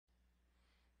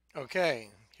Okay,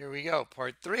 here we go.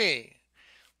 Part three.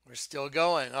 We're still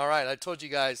going. All right, I told you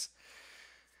guys.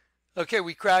 Okay,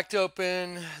 we cracked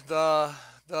open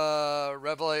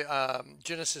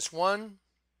Genesis 1.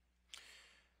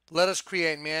 Let us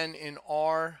create man in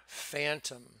our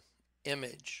phantom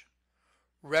image,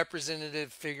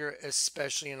 representative figure,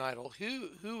 especially an idol.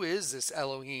 Who is this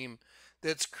Elohim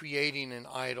that's creating an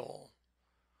idol?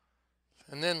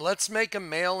 And then let's make a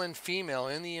male and female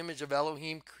in the image of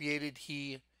Elohim created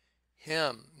he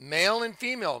him. Male and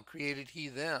female created he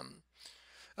them.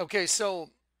 Okay,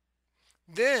 so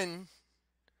then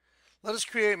let us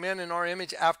create man in our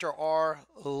image after our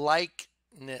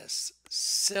likeness.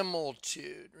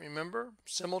 Similitude. Remember?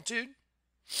 Similitude?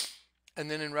 And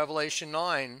then in Revelation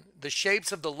 9, the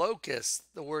shapes of the locusts,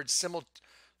 the word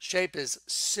shape is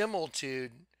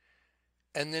similitude,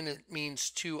 and then it means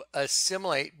to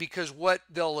assimilate, because what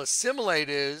they'll assimilate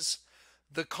is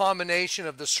the combination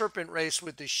of the serpent race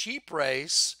with the sheep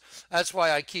race. That's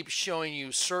why I keep showing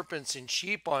you serpents and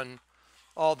sheep on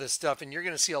all this stuff, and you're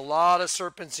going to see a lot of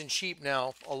serpents and sheep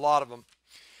now, a lot of them,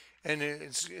 and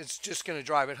it's just going to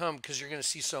drive it home because you're going to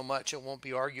see so much it won't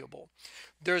be arguable.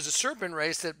 There's a serpent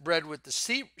race that bred with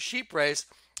the sheep race,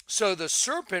 so the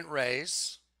serpent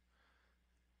race,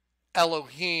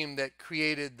 Elohim, that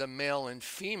created the male and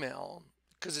female,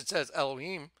 because it says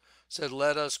Elohim said,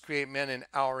 let us create men in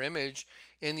our image.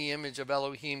 In the image of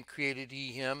Elohim created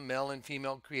he him, male and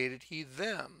female created he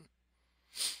them.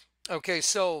 Okay,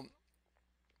 so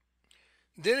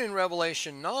then in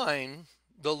Revelation 9,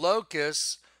 the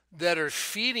locusts that are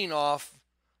feeding off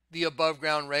the above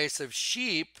ground race of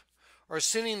sheep are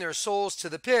sending their souls to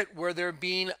the pit where they're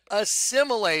being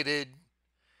assimilated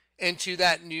into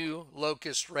that new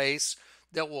locust race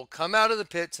that will come out of the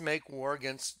pit to make war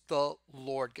against the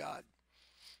Lord God.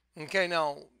 Okay,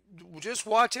 now just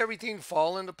watch everything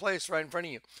fall into place right in front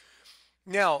of you.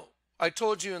 Now, I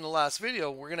told you in the last video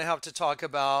we're going to have to talk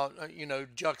about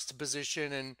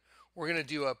juxtaposition, and we're going to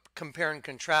do a compare and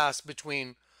contrast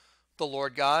between the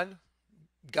Lord God,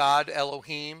 God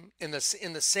Elohim in the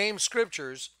same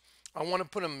scriptures. I want to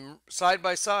put them side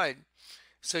by side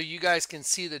so you guys can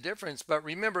see the difference. But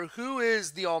remember, who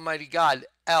is the Almighty God?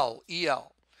 El.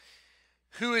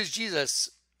 Who is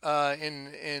Jesus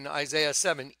in Isaiah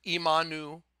 7?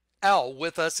 Immanuel,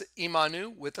 with us.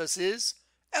 Immanuel, with us is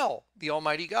El, the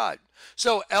Almighty God.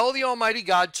 So El, the Almighty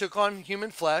God, took on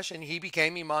human flesh and he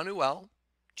became Immanuel,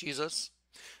 Jesus.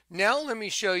 Now let me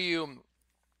show you.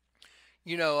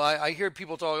 I hear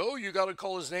people talk, oh, you got to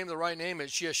call his name the right name.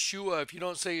 It's Yeshua. If you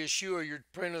don't say Yeshua, you're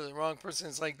praying to the wrong person.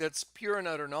 It's like, that's pure and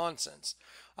utter nonsense.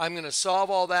 I'm going to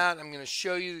solve all that. I'm going to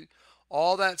show you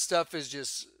all that stuff is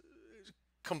just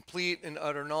complete and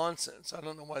utter nonsense. I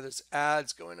don't know why this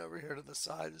ad's going over here to the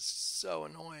side. This is so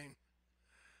annoying.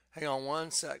 Hang on one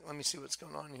sec. Let me see what's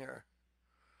going on here.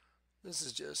 This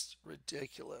is just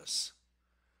ridiculous.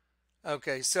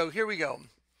 Okay, so here we go.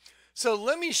 So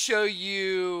let me show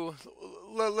you,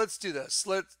 let's do this.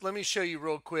 Let me show you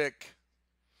real quick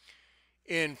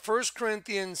in 1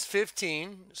 Corinthians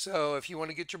 15. So if you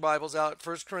want to get your Bibles out,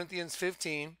 1 Corinthians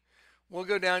 15, we'll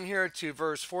go down here to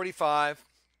verse 45.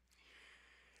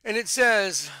 And it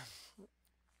says,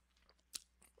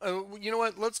 you know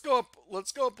what? Let's go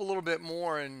up a little bit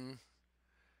more, and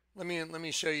let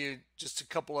me show you just a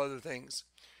couple other things.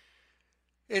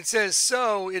 It says,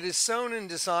 so it is sown in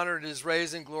dishonor, it is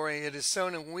raised in glory. It is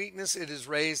sown in weakness, it is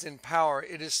raised in power.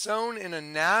 It is sown in a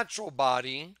natural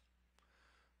body.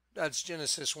 That's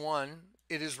Genesis 1.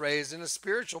 It is raised in a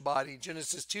spiritual body.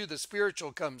 Genesis 2, the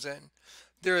spiritual comes in.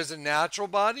 There is a natural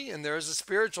body and there is a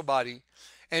spiritual body.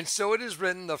 And so it is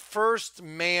written, the first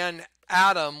man,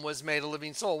 Adam, was made a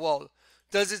living soul. Well,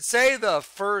 does it say the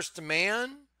first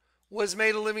man was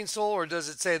made a living soul, or does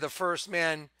it say the first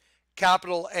man,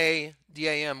 capital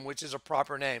A-D-A-M, which is a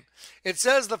proper name? It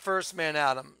says the first man,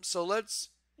 Adam. So let's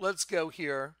go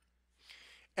here,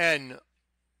 and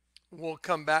we'll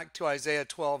come back to Isaiah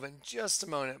 12 in just a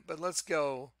moment. But let's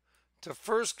go to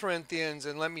 1 Corinthians,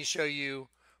 and let me show you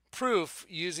proof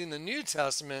using the New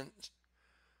Testament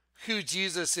who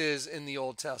Jesus is in the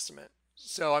Old Testament.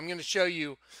 So I'm going to show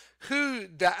you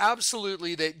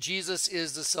absolutely that Jesus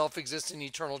is the self-existent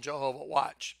eternal Jehovah.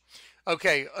 Watch.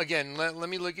 Okay, again, let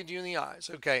me look at you in the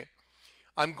eyes. Okay,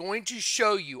 I'm going to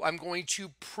show you, I'm going to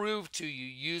prove to you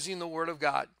using the Word of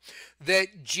God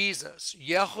that Jesus,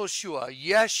 Yehoshua,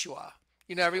 Yeshua,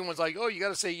 everyone's like, oh, you got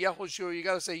to say Yehoshua, you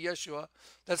got to say Yeshua.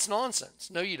 That's nonsense.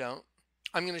 No, you don't.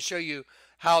 I'm going to show you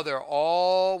how they're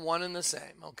all one and the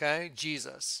same, okay?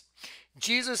 Jesus.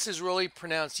 Jesus is really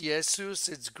pronounced Jesus,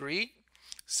 it's Greek.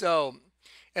 So,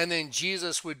 and then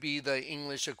Jesus would be the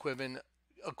English equivalent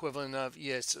of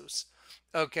Jesus.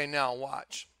 Okay, now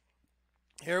watch.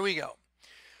 Here we go.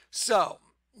 So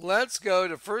let's go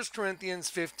to 1 Corinthians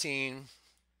 15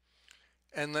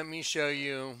 and let me show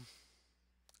you.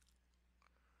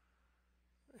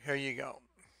 Here you go.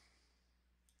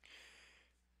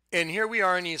 And here we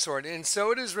are in Esort. And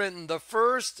so it is written, the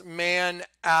first man,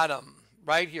 Adam,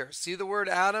 right here. See the word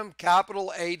Adam?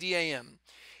 Capital A-D-A-M.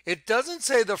 It doesn't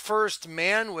say the first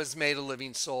man was made a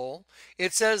living soul.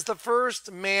 It says the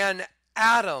first man,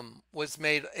 Adam, was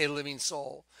made a living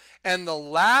soul. And the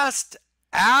last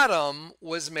Adam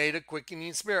was made a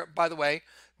quickening spirit. By the way,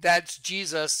 that's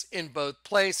Jesus in both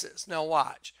places. Now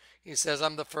watch. He says,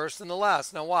 I'm the first and the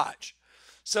last. Now watch.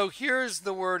 So here's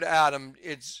the word Adam.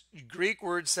 It's Greek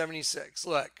word 76.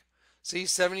 Look. See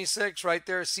 76 right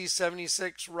there? See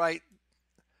 76 right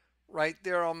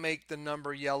there. I'll make the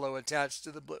number yellow attached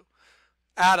to the blue.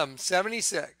 Adam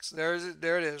 76. There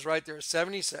it is right there.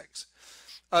 76.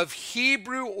 Of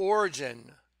Hebrew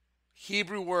origin.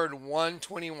 Hebrew word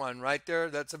 121 right there.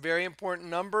 That's a very important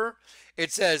number.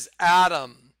 It says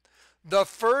Adam. The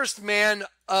first man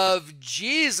of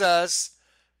Jesus,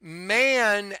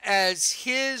 man as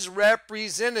his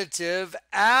representative,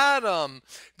 Adam.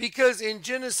 Because in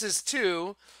Genesis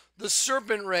 2, the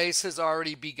serpent race has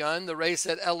already begun, the race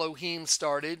that Elohim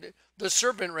started, the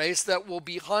serpent race that will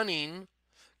be hunting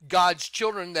God's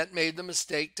children that made the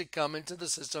mistake to come into the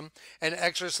system and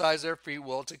exercise their free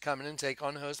will to come in and take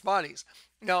on host bodies.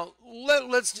 Now,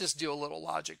 let's just do a little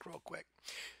logic real quick.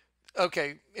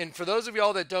 Okay, and for those of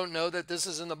y'all that don't know that this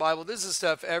is in the Bible, this is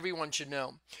stuff everyone should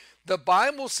know. The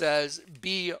Bible says,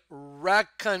 be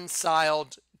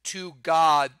reconciled to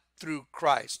God through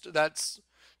Christ. That's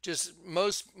just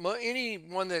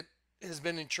anyone that has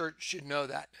been in church should know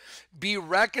that. Be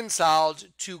reconciled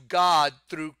to God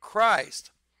through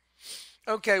Christ.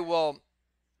 Okay, well,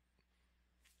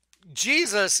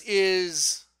 Jesus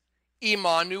is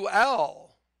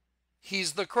Emmanuel.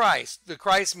 He's the Christ. The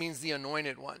Christ means the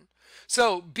anointed one.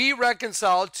 So be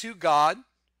reconciled to God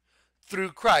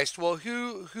through Christ. Well,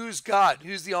 who's God?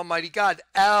 Who's the Almighty God?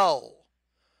 El.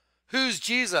 Who's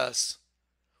Jesus?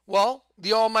 Well,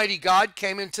 the Almighty God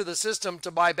came into the system to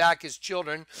buy back his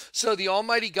children. So the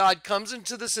Almighty God comes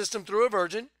into the system through a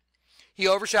virgin. He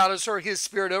overshadows her. His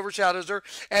spirit overshadows her.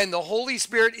 And the Holy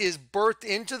Spirit is birthed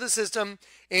into the system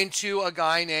into a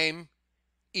guy named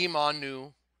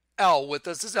Emmanuel. With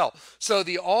us as El. So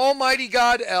the Almighty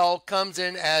God El comes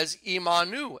in as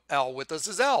Emmanuel with us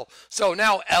as El. So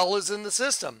now El is in the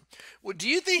system. Well, do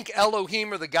you think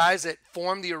Elohim or the guys that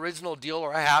formed the original deal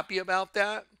are happy about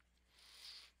that?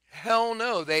 Hell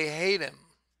no, they hate him.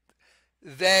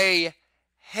 They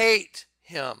hate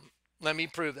him. Let me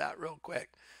prove that real quick.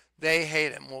 They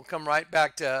hate him. We'll come right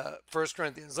back to 1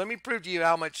 Corinthians. Let me prove to you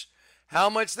how much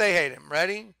they hate him.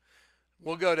 Ready?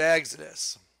 We'll go to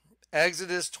Exodus.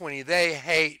 Exodus 20. They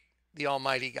hate the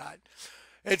Almighty God.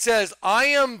 It says, I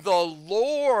am the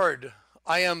Lord.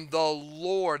 I am the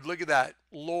Lord. Look at that.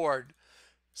 Lord.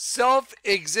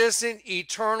 Self-existent,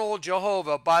 eternal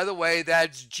Jehovah. By the way,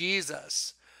 that's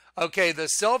Jesus. Okay, the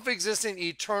self-existent,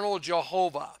 eternal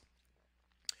Jehovah.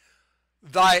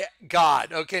 Thy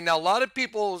God. Okay, now a lot of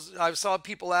people, I saw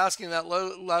people asking that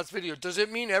last video, does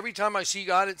it mean every time I see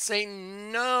God it's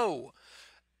Satan? No.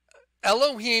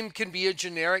 Elohim can be a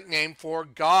generic name for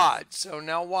God. So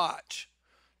now watch.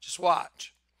 Just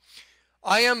watch.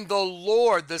 I am the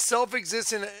Lord, the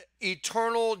self-existent,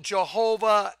 eternal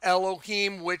Jehovah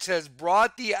Elohim, which has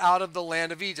brought thee out of the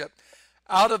land of Egypt.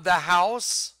 Out of the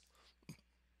house,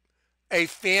 a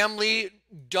family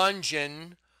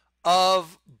dungeon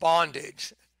of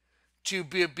bondage, to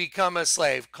become a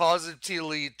slave,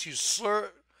 causatively to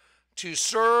serve,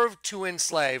 to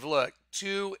enslave. Look,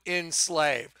 to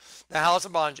enslave. The house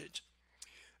of bondage.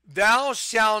 Thou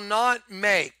shalt not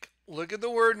make. Look at the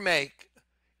word make.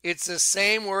 It's the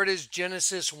same word as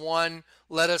Genesis 1.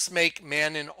 Let us make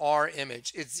man in our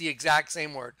image. It's the exact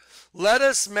same word.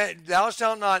 Thou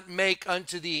shalt not make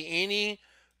unto thee any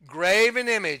graven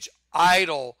image,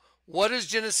 idol. What does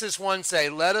Genesis 1 say?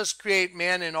 Let us create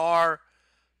man in our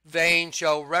vain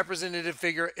show, representative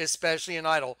figure, especially an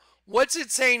idol. What's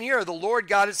it saying here? The Lord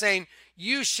God is saying,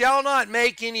 you shall not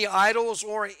make any idols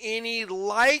or any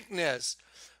likeness.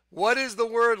 What is the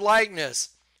word likeness?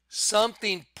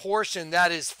 Something portion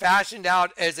that is fashioned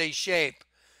out as a shape.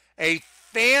 A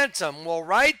phantom. Well,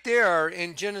 right there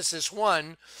in Genesis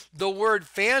 1, the word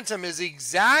phantom is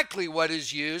exactly what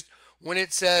is used when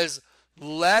it says,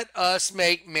 let us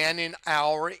make man in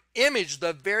our image.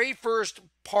 The very first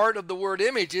part of the word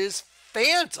image is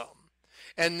phantom.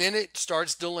 And then it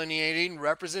starts delineating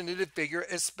representative figure,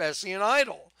 especially an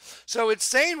idol. So it's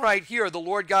saying right here, the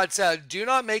Lord God said, do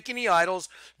not make any idols,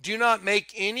 do not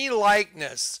make any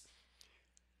likeness.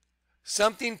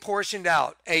 Something portioned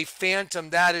out, a phantom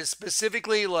that is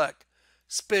specifically, look,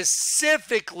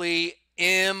 specifically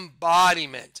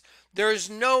embodiment. There's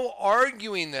no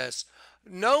arguing this.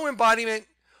 No embodiment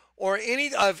or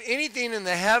any of anything in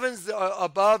the heavens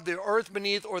above, the earth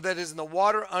beneath, or that is in the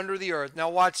water under the earth. Now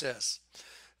watch this.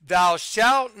 Thou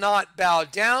shalt not bow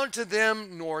down to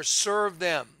them nor serve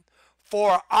them.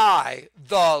 For I,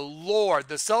 the Lord,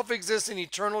 the self-existent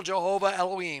eternal Jehovah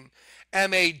Elohim,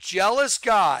 am a jealous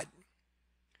God.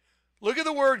 Look at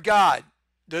the word God.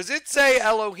 Does it say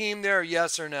Elohim there,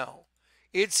 yes or no?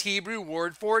 It's Hebrew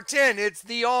word 410. It's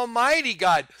the Almighty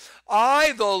God.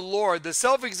 I, the Lord, the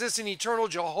self-existent eternal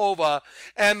Jehovah,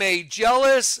 am a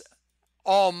jealous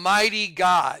Almighty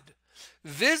God,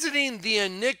 visiting the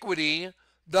iniquity,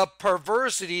 the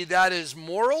perversity, that is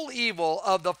moral evil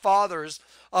of the fathers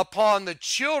upon the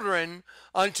children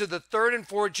unto the third and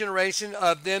fourth generation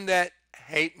of them that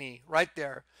hate me. Right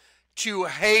there. To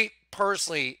hate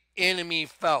personally, enemy,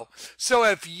 foe. So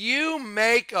if you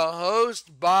make a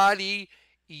host body,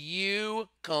 you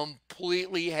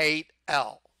completely hate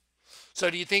El. So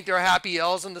do you think there are happy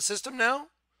L's in the system now?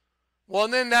 Well,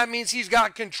 then that means he's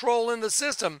got control in the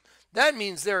system. That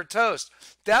means they're toast.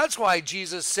 That's why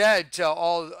Jesus said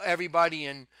to everybody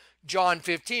in John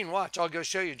 15, watch, I'll go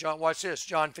show you. Watch this,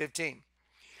 John 15.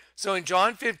 So in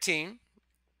John 15,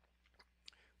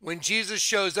 when Jesus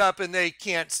shows up and they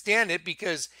can't stand it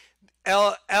because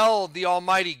El, the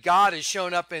Almighty God, has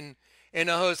shown up in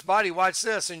a host body. Watch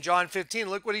this in John 15.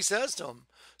 Look what he says to him.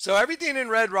 So everything in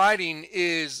red writing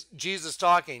is Jesus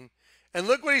talking. And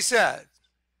look what he said.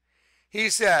 He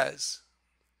says,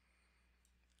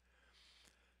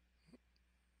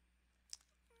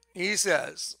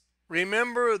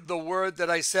 remember the word that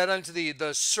I said unto thee,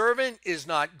 the servant is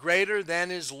not greater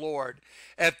than his Lord.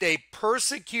 If they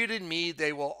persecuted me,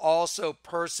 they will also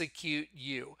persecute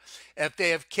you. If they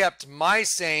have kept my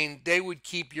saying, they would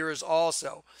keep yours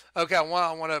also. Okay, I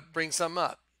want to bring something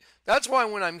up. That's why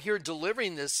when I'm here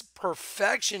delivering this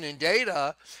perfection in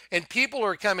data and people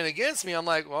are coming against me, I'm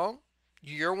like, well,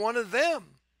 you're one of them.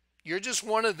 You're just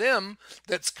one of them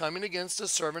that's coming against a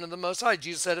servant of the Most High.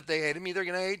 Jesus said if they hated me, they're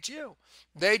going to hate you.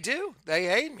 They do. They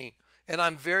hate me. And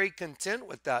I'm very content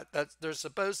with that. They're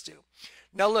supposed to.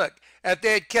 Now look, if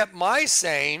they had kept my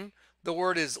saying, the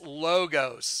word is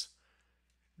logos,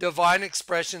 divine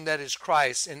expression that is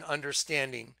Christ in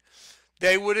understanding.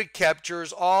 They would have kept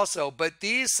yours also. But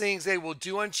these things they will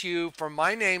do unto you for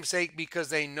my name's sake, because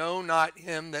they know not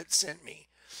him that sent me.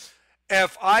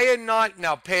 If I had not,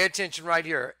 now pay attention right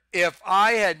here. If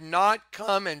I had not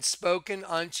come and spoken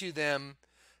unto them,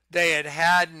 they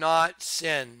had not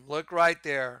sinned. Look right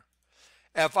there.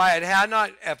 If I had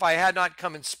not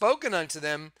come and spoken unto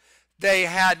them, they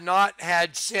had not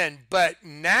had sin. But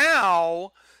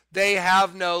now they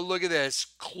have no, look at this,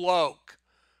 cloak,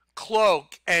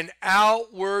 and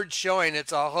outward showing.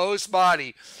 It's a host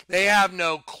body. They have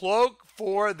no cloak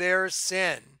for their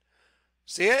sin.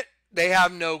 See it? They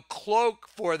have no cloak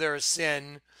for their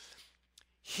sin.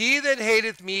 He that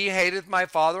hateth me hateth my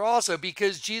Father also,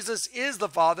 because Jesus is the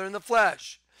Father in the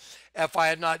flesh. If I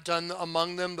had not done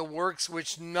among them the works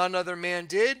which none other man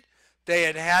did, they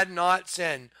had not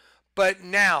sinned. But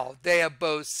now they have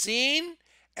both seen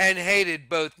and hated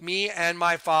both me and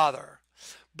my Father.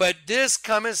 But this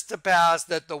cometh to pass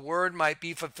that the word might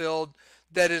be fulfilled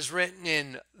that is written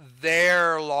in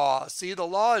their law. See, the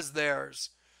law is theirs.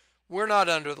 We're not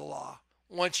under the law.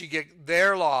 Once you get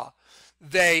their law,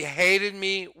 they hated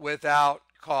me without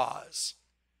cause.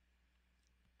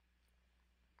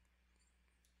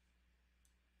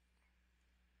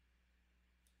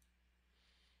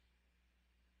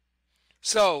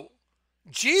 So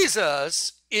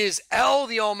Jesus is El,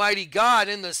 the Almighty God,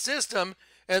 in the system,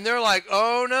 and they're like,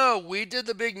 oh no, we did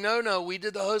the big no-no, we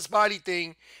did the host body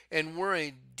thing, and we're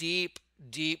in deep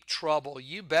trouble.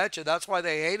 You betcha. That's why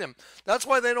they hate him. That's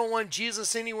why they don't want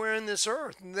Jesus anywhere in this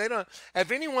earth. They don't.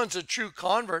 If anyone's a true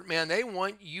convert, man, they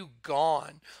want you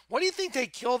gone. Why do you think they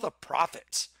kill the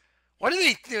prophets? Why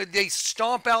do they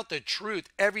stomp out the truth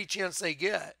every chance they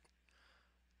get?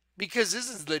 Because this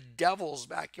is the devil's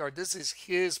backyard. This is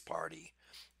his party.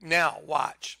 Now,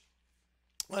 watch.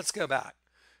 Let's go back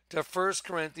to 1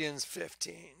 Corinthians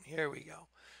 15. Here we go.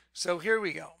 So here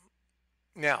we go.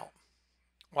 Now,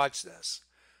 watch this.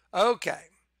 Okay.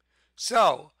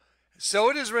 So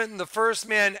it is written, the first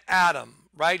man, Adam,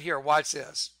 right here. Watch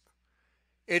this.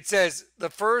 It says the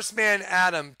first man,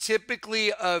 Adam,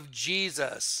 typically of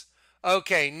Jesus.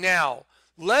 Okay, now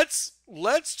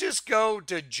let's just go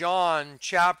to John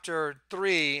chapter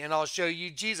 3 and I'll show you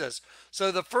Jesus.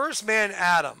 So the first man,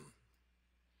 Adam,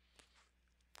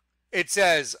 it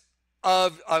says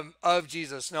of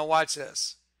Jesus. Now watch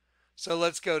this. So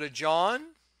let's go to John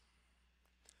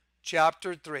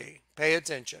chapter 3. Pay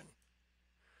attention.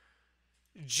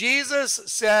 Jesus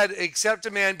said, except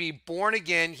a man be born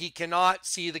again, he cannot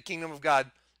see the kingdom of God.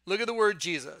 Look at the word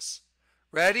Jesus.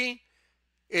 Ready?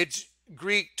 It's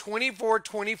Greek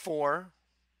 24:24.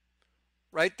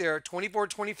 Right there,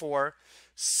 24:24.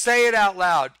 Say it out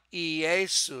loud.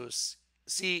 Iesus.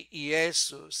 See,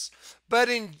 Iesus. But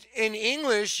in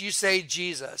English, you say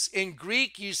Jesus. In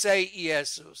Greek, you say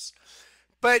Iesus.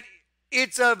 But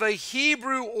it's of a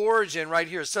Hebrew origin right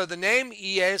here. So the name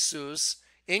Iesus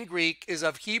in Greek is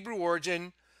of Hebrew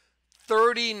origin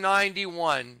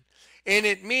 3091. And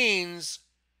it means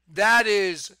that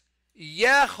is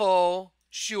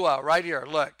Yehoshua right here.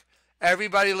 Look.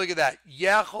 Everybody look at that.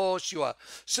 Yehoshua.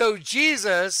 So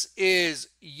Jesus is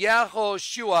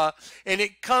Yehoshua, and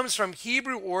it comes from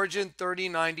Hebrew origin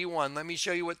 3091. Let me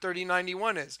show you what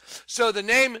 3091 is. So the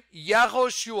name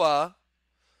Yehoshua,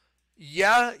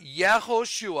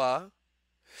 Yehoshua,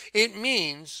 it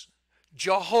means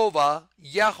Jehovah,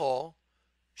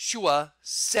 Yehoshua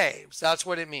saves. That's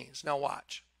what it means. Now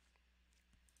watch.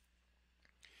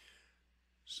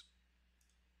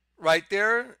 Right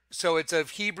there. So it's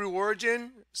of Hebrew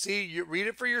origin. See, you read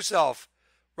it for yourself.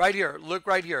 Right here. Look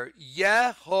right here.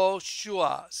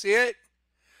 Yehoshua. See it?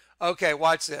 Okay,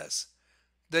 watch this.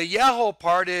 The Yeho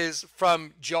part is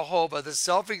from Jehovah, the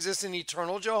self-existent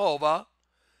eternal Jehovah.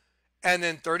 And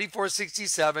then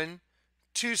 3467,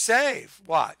 to save.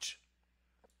 Watch.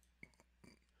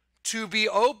 To be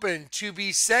open, to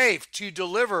be safe, to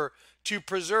deliver, to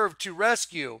preserve, to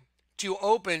rescue, to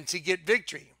open, to get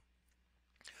victory.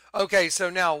 Okay, so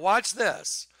now watch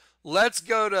this. Let's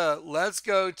go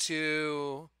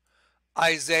to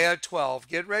Isaiah 12.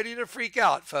 Get ready to freak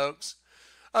out, folks.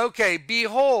 Okay,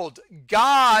 behold,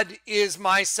 God is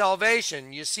my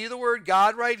salvation. You see the word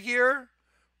God right here?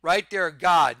 Right there,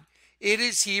 God. It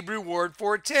is Hebrew word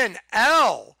for 10,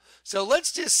 El. So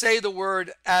let's just say the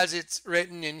word as it's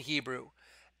written in Hebrew.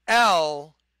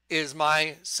 El is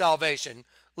my salvation.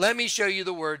 Let me show you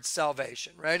the word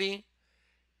salvation. Ready?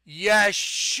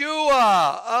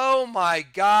 Yeshua. Oh my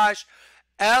gosh.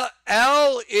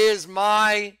 El is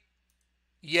my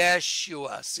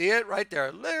Yeshua. See it right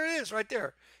there? There it is right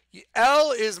there.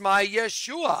 El is my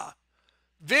Yeshua.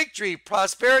 Victory,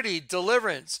 prosperity,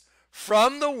 deliverance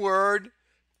from the word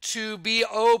to be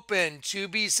open, to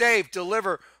be safe,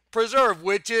 deliver, preserve,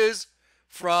 which is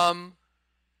from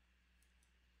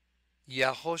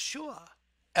Yehoshua.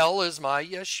 El is my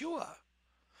Yeshua.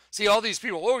 See, all these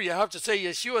people, oh, you have to say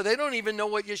Yeshua. They don't even know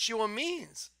what Yeshua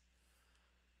means.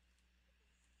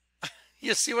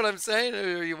 You see what I'm saying?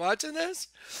 Are you watching this?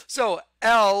 So,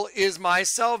 El is my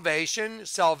salvation.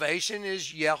 Salvation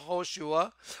is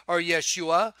Yehoshua or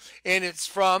Yeshua. And it's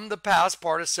from the past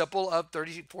participle of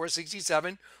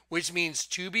 3467, which means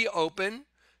to be open,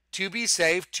 to be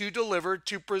safe, to deliver,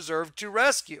 to preserve, to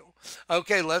rescue.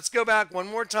 Okay, let's go back one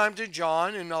more time to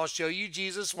John, and I'll show you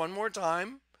Jesus one more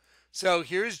time. So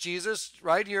here's Jesus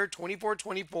right here,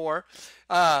 24:24.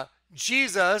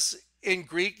 Jesus in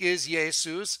Greek is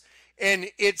Jesus, and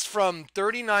it's from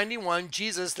 3091.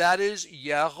 Jesus, that is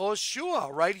Yehoshua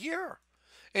right here.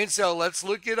 And so let's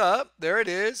look it up. There it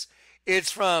is. It's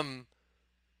from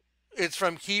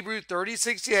Hebrew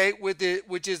 3068,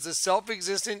 which is the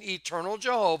self-existent eternal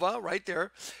Jehovah right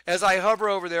there. As I hover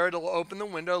over there, it'll open the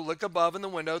window. Look above in the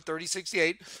window,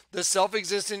 3068, the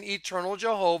self-existent eternal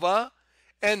Jehovah.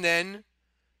 And then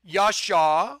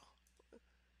Yasha,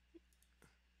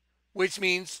 which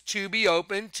means to be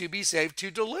open, to be safe, to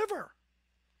deliver.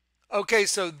 Okay,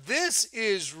 so this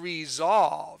is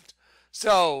resolved.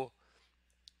 So,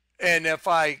 and if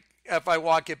I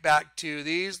walk it back to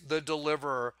these, the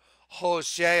deliverer,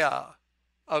 Hosea.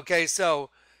 Okay,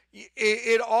 so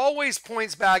it always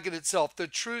points back at itself. The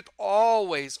truth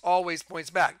always points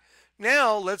back.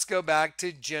 Now let's go back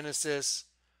to Genesis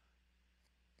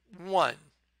 1.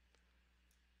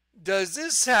 Does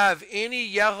this have any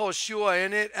Yehoshua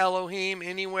in it, Elohim,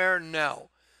 anywhere? No.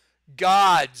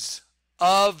 Gods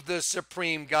of the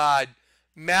supreme God,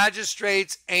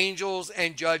 magistrates, angels,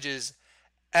 and judges,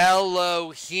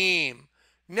 Elohim.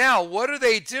 Now, what are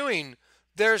they doing?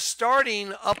 They're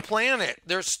starting a planet.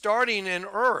 They're starting an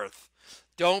earth.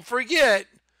 Don't forget,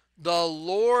 the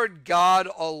Lord God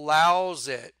allows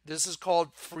it. This is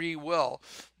called free will.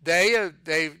 They've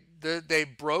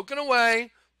broken away.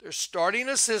 They're starting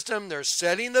a system. They're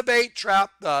setting the bait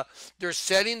trap. They're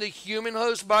setting the human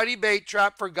host body bait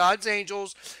trap for God's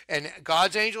angels. And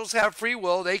God's angels have free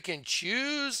will. They can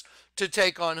choose to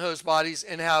take on host bodies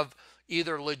and have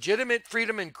either legitimate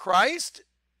freedom in Christ,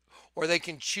 or they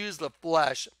can choose the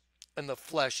flesh, and the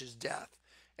flesh is death.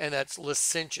 And that's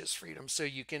licentious freedom. So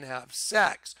you can have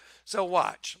sex. So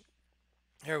watch.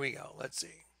 Here we go. Let's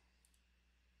see.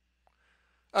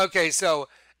 Okay, so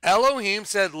Elohim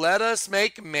said, let us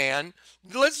make man.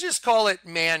 Let's just call it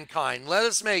mankind. Let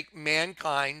us make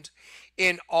mankind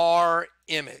in our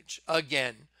image.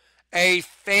 Again, a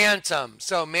phantom.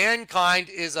 So mankind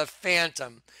is a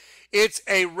phantom. It's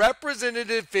a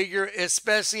representative figure,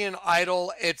 especially an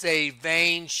idol. It's a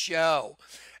vain show.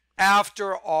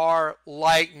 After our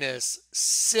likeness,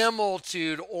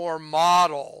 similitude, or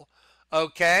model.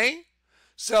 Okay?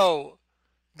 So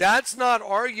that's not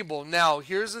arguable. Now,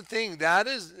 here's the thing.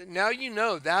 Now you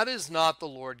know that is not the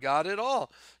Lord God at all.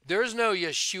 There's no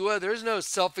Yeshua. There's no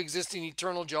self-existing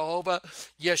eternal Jehovah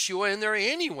Yeshua in there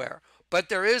anywhere. But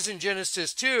there is in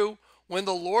Genesis 2 when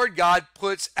the Lord God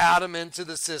puts Adam into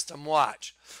the system.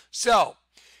 Watch. So,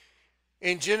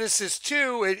 in Genesis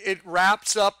 2, it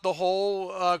wraps up the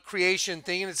whole creation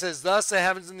thing. And it says, thus the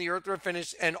heavens and the earth were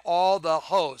finished and all the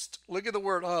host. Look at the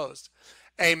word host.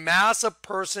 A mass of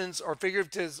persons or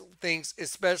figurative things,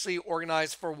 especially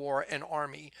organized for war and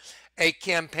army. A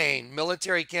campaign,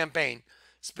 military campaign,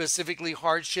 specifically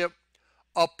hardship,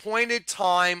 appointed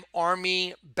time,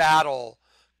 army, battle,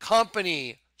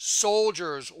 company,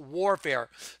 soldiers, warfare.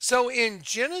 So in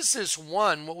Genesis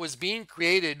 1, what was being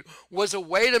created was a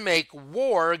way to make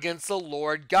war against the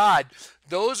Lord God.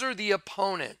 Those are the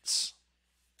opponents.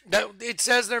 Now, it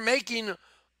says they're making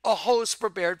a host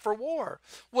prepared for war.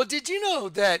 Well, did you know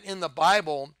that in the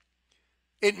Bible,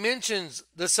 it mentions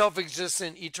the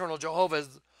self-existent eternal Jehovah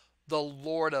as the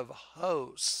Lord of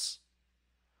hosts?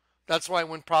 That's why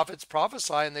when prophets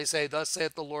prophesy and they say, thus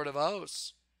saith the Lord of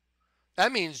hosts,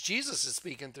 that means Jesus is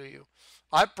speaking through you.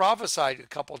 I've prophesied a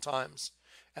couple times.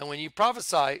 And when you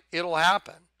prophesy, it'll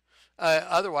happen.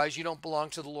 Otherwise, you don't belong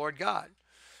to the Lord God.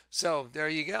 So there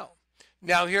you go.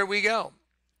 Now, here we go.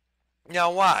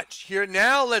 Now watch here.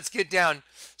 Now let's get down.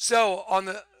 So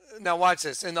now watch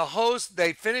this. In the host,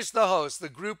 they finished the host, the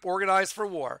group organized for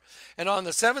war. And on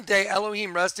the seventh day,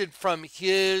 Elohim rested from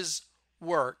his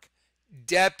work,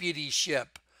 deputyship,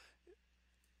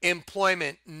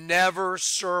 employment, never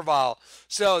servile.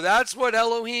 So that's what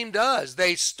Elohim does.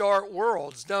 They start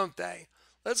worlds, don't they?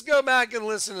 Let's go back and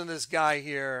listen to this guy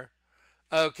here.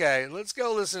 Okay, let's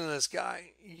go listen to this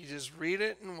guy. You just read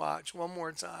it and watch one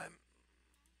more time.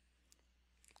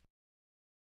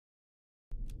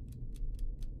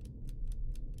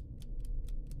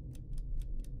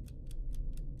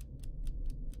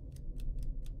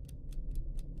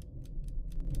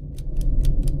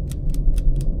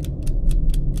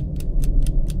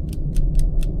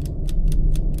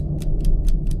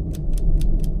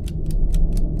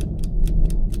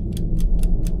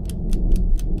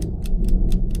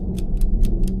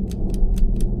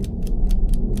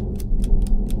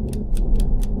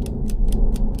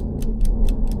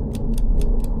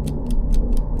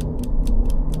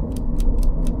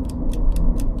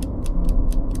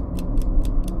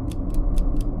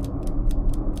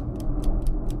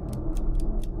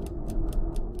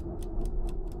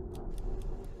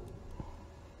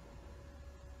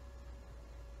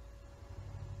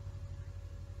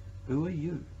 Who are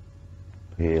you?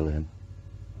 Alien.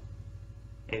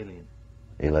 Alien.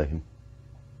 Elohim.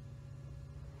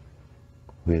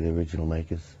 We're the original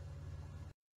makers.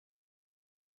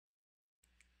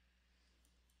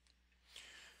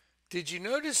 Did you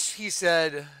notice he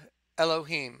said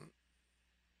Elohim?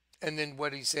 And then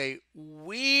what did he say?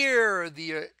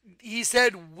 He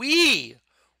said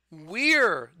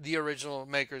we're the original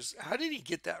makers. How did he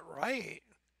get that right?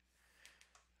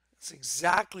 That's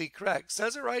exactly correct. It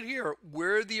says it right here.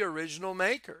 We're the original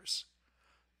makers.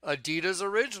 Adidas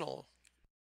original.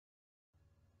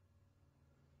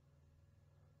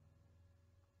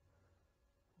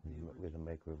 We're the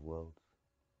maker of worlds.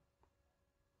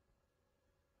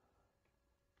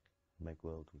 Make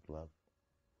worlds with love.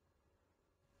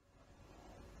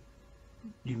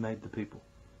 You made the people.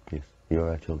 Yes, you're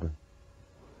our children.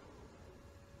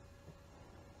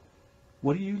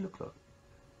 What do you look like?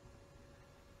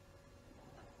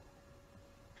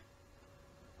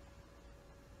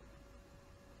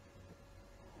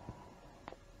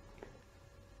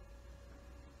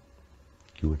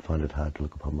 You would find it hard to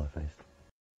look upon my face.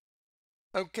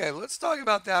 Okay, let's talk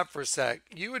about that for a sec.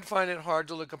 You would find it hard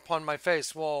to look upon my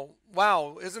face. Well,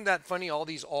 wow, isn't that funny? All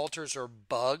these altars are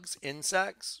bugs,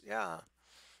 insects. Yeah.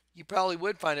 You probably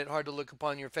would find it hard to look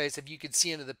upon your face if you could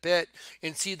see into the pit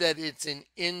and see that it's an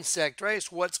insect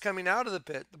race. What's coming out of the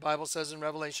pit? The Bible says in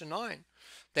Revelation 9,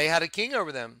 they had a king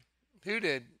over them. Who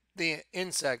did? The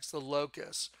insects, the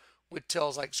locusts, with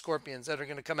tails like scorpions that are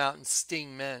going to come out and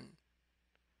sting men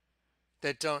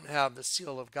that don't have the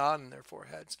seal of God in their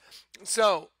foreheads.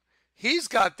 So he's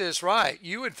got this right.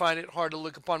 You would find it hard to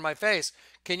look upon my face.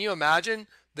 Can you imagine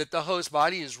that the host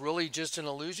body is really just an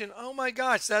illusion? Oh my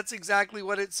gosh, that's exactly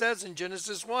what it says in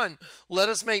Genesis 1. Let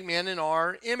us make man in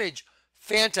our image.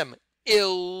 Phantom,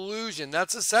 illusion.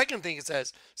 That's the second thing it says.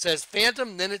 It says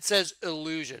phantom, then it says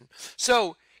illusion.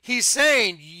 So he's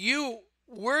saying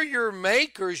we're your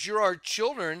makers, you're our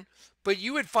children, but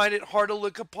you would find it hard to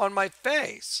look upon my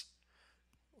face.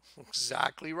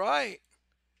 Exactly right.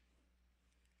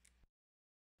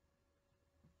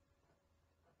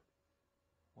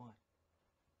 Why?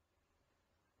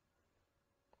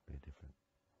 We're different.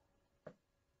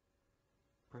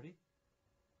 Pretty?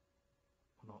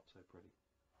 Or not so pretty?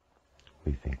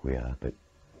 We think we are, but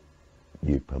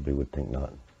you probably would think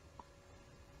not.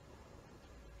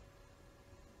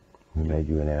 We made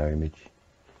you in our image.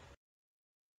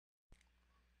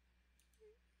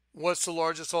 What's the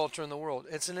largest altar in the world?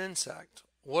 It's an insect.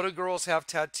 What do girls have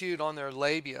tattooed on their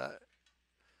labia?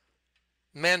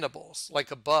 Mandibles,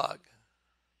 like a bug.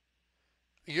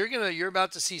 You're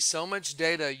about to see so much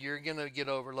data, you're gonna get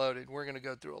overloaded. We're gonna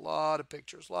go through a lot of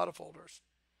pictures, a lot of folders.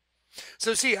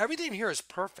 So see, everything here is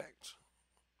perfect.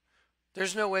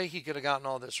 There's no way he could have gotten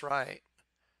all this right.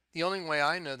 The only way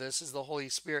I know this is the Holy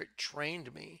Spirit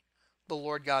trained me, the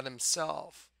Lord God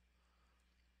himself.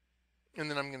 And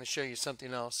then I'm going to show you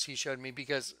something else he showed me,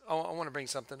 because I want to bring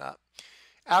something up.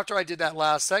 After I did that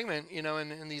last segment,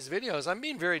 in these videos, I'm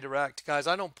being very direct, guys.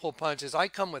 I don't pull punches. I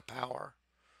come with power.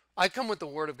 I come with the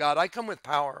Word of God. I come with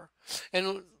power. And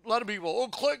a lot of people, oh,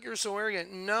 Click, you're so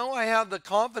arrogant. No, I have the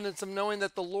confidence of knowing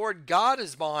that the Lord God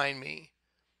is behind me.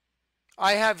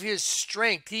 I have his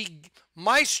strength.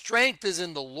 My strength is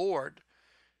in the Lord.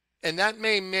 And that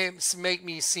may make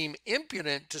me seem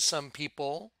impudent to some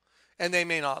people, and they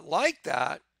may not like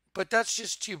that, but that's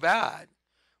just too bad.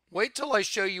 Wait till I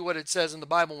show you what it says in the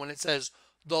Bible when it says,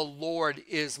 the Lord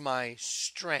is my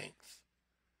strength.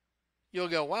 You'll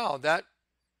go, wow,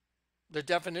 the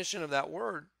definition of that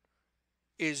word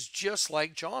is just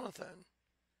like Jonathan.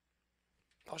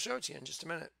 I'll show it to you in just a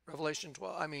minute.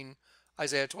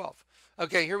 Isaiah 12.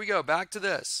 Okay, here we go. Back to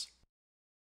this.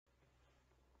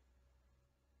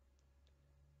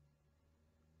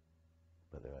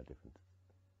 But there are differences.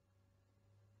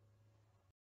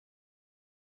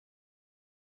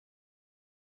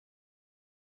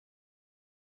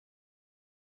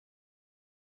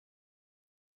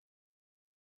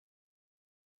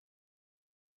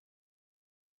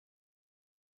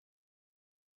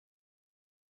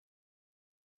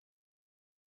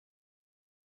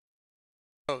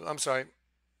 Oh, I'm sorry.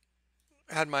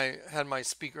 Had my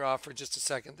speaker off for just a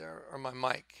second there, or my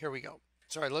mic. Here we go.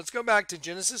 Sorry, let's go back to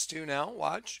Genesis 2 now.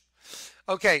 Watch.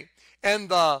 Okay, and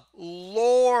the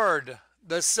Lord,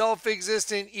 the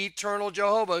self-existent, eternal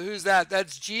Jehovah, who's that?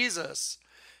 That's Jesus.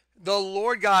 The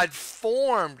Lord God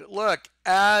formed, look,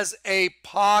 as a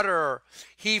potter.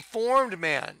 He formed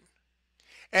man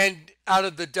and out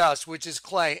of the dust, which is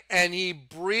clay, and he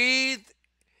breathed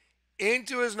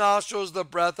into his nostrils the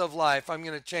breath of life. I'm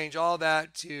going to change all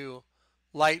that to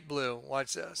light blue.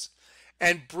 Watch this.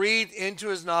 And breathed into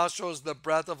his nostrils the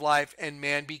breath of life, and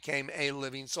man became a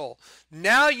living soul.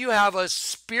 Now you have a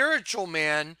spiritual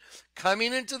man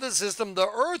coming into the system. The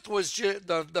earth was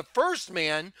the first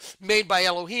man made by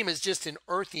Elohim is just an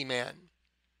earthy man.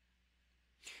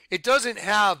 It doesn't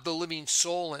have the living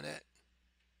soul in it.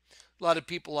 A lot of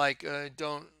people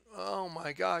don't, oh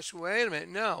my gosh, wait a minute.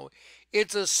 No,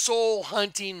 it's a soul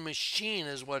hunting machine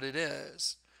is what it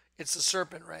is. It's the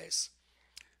serpent race.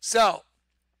 So,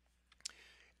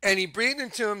 and he breathed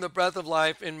into him the breath of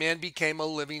life, and man became a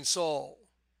living soul.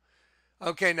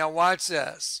 Okay, now watch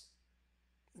this.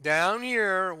 Down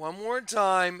here, one more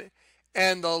time.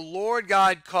 And the Lord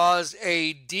God caused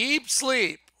a deep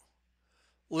sleep,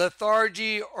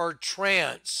 lethargy, or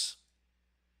trance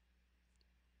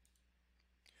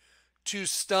to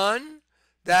stun,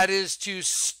 that is to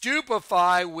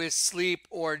stupefy with sleep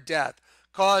or death.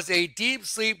 Cause a deep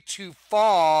sleep to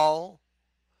fall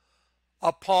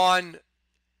upon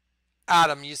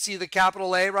Adam. You see the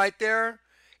capital A right there?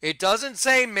 It doesn't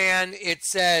say man, it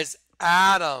says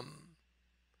Adam.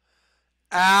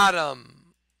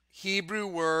 Adam. Hebrew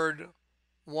word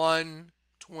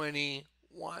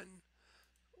 121.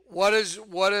 What does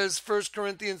 1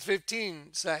 Corinthians 15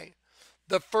 say?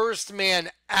 the first man,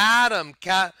 Adam,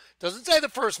 doesn't say the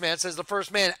first man, it says the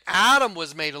first man, Adam,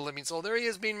 was made a living soul. There he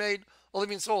is being made a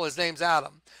living soul. His name's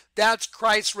Adam. That's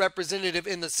Christ's representative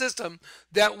in the system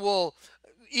that will,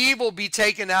 Eve will be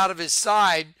taken out of his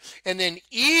side, and then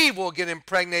Eve will get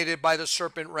impregnated by the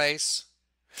serpent race.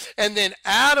 And then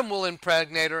Adam will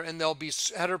impregnate her, and they'll be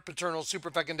heteropaternal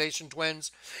superfecundation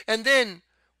twins. And then,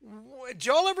 did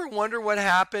y'all ever wonder what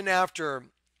happened after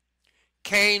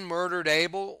Cain murdered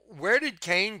Abel? Where did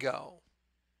Cain go?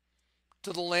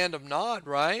 To the land of Nod,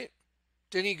 right?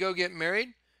 Didn't he go get married?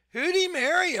 Who'd he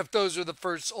marry if those are the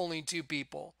first only two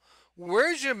people?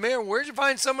 Where'd you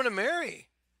find someone to marry?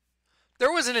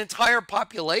 There was an entire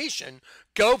population.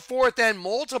 Go forth and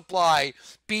multiply.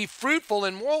 Be fruitful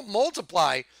and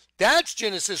multiply. That's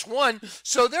Genesis 1.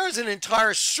 So there's an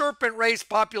entire serpent race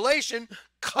population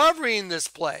covering this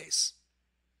place.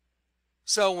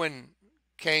 So when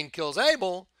Cain kills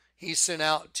Abel, he's sent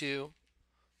out to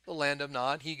the land of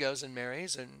Nod. He goes and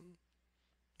marries, and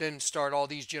then start all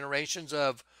these generations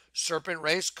of serpent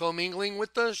race commingling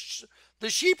with the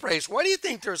sheep race. Why do you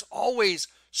think there's always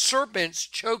serpents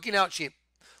choking out sheep?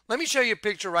 Let me show you a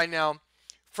picture right now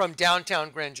from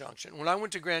downtown Grand Junction. When I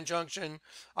went to Grand Junction,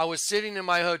 I was sitting in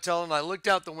my hotel and I looked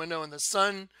out the window and the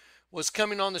sun was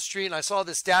coming on the street, and I saw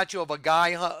the statue of a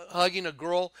guy hugging a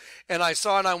girl, and I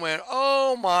saw it and I went,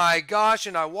 oh my gosh,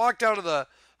 and I walked out of the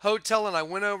hotel and I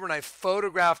went over and I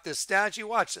photographed this statue.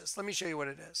 Watch this. Let me show you what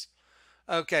it is.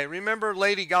 Okay, remember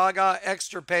Lady Gaga,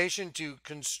 extirpation, to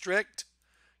constrict,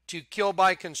 to kill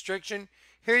by constriction?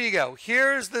 Here you go.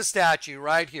 Here's the statue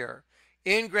right here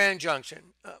in Grand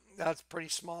Junction. That's pretty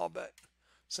small, but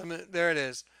there it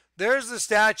is. There's the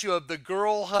statue of the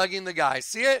girl hugging the guy.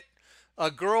 See it? A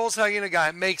girl's hugging a guy.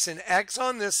 It makes an X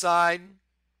on this side.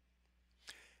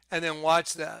 And then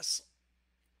watch this.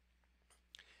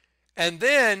 And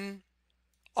then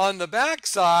on the back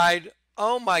side,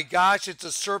 oh my gosh, it's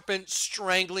a serpent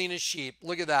strangling a sheep.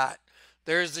 Look at that.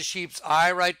 There's the sheep's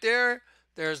eye right there.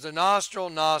 There's the nostril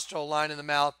line in the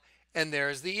mouth, and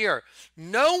there's the ear.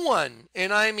 No one,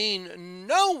 and I mean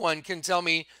no one, can tell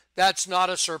me that's not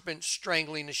a serpent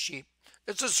strangling a sheep.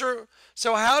 It's a serpent.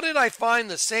 So how did I find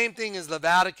the same thing as the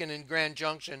Vatican in Grand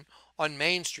Junction on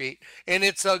Main Street? And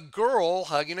it's a girl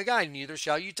hugging a guy. Neither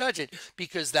shall you touch it,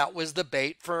 because that was the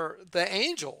bait for the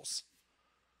angels.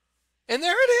 And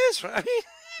there it is. I mean,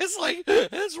 it's like,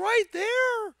 it's right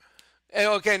there. And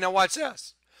okay, now watch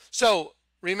this. So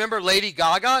remember Lady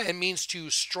Gaga? It means to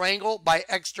strangle by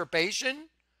extirpation.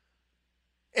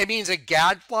 It means a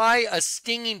gadfly, a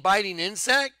stinging, biting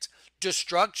insect,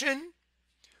 destruction.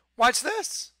 Watch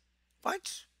this.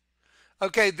 Watch.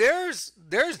 Okay, there's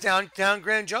downtown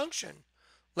Grand Junction.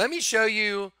 Let me show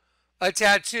you a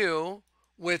tattoo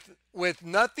with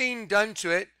nothing done to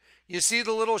it. You see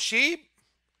the little sheep?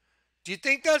 Do you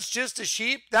think that's just a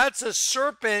sheep? That's a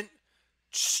serpent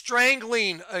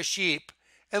strangling a sheep.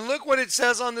 And look what it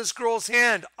says on this girl's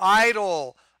hand.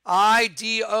 Idol.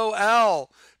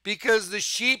 I-D-O-L. Because the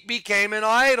sheep became an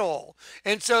idol.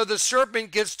 And so the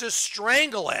serpent gets to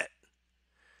strangle it.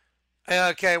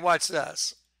 Okay, watch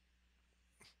this.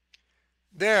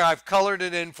 There, I've colored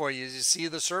it in for you. You see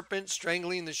the serpent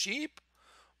strangling the sheep?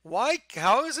 Why?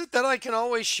 How is it that I can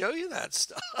always show you that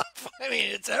stuff? I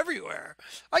mean, it's everywhere.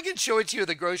 I can show it to you at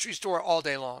the grocery store all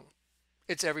day long.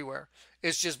 It's everywhere.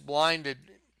 It's just blinded.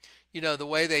 You know, the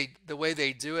way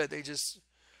they do it, they just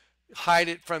hide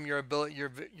it from your ability,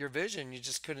 your vision. You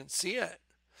just couldn't see it.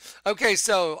 Okay,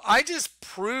 so I just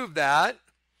proved that.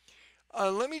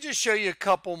 Let me just show you a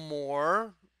couple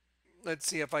more. Let's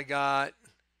see if I got.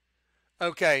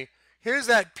 Okay, here's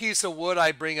that piece of wood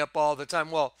I bring up all the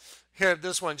time. Well, here,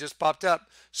 this one just popped up.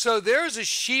 So there's a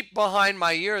sheep behind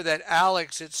my ear that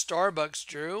Alex at Starbucks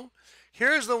drew.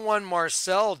 Here's the one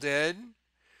Marcel did.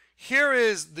 Here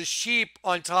is the sheep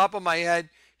on top of my head.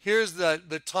 Here's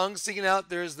the tongue sticking out.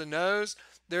 There's the nose.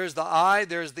 There's the eye.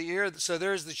 There's the ear. So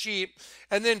there's the sheep.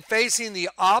 And then facing the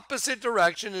opposite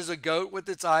direction is a goat with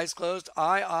its eyes closed.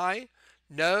 Eye,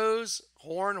 nose,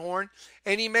 horn.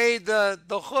 And he made the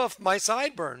hoof, my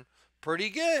sideburn. Pretty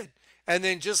good. And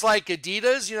then just like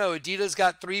Adidas, you know, Adidas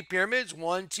got 3 pyramids,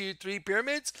 1, 2, 3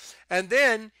 pyramids. And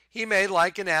then he made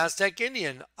like an Aztec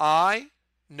Indian. Eye,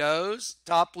 nose,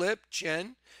 top lip,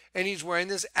 chin. And he's wearing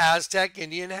this Aztec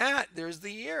Indian hat. There's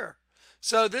the ear.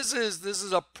 So this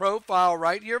is a profile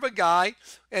right here of a guy,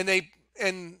 and they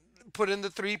put in the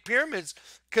 3 pyramids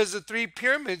because the 3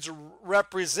 pyramids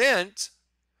represent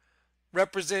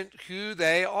who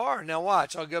they are. Now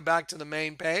watch. I'll go back to the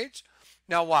main page.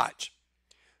 Now watch.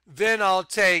 Then I'll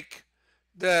take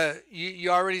you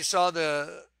already saw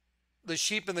the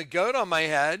sheep and the goat on my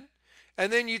head,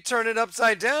 and then you turn it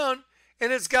upside down,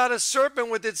 and it's got a serpent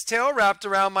with its tail wrapped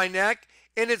around my neck,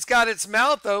 and it's got its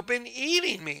mouth open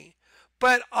eating me.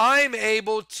 But I'm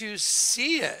able to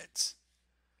see it.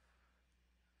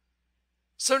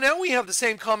 So now we have the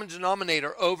same common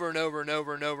denominator over and over and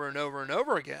over and over and over and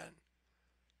over again.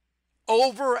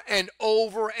 Over and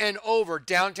over and over.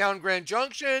 Downtown Grand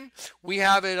Junction. We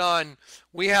have it on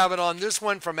this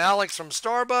one from Alex from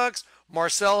Starbucks.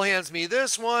 Marcel hands me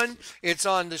this one. It's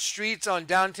on the streets on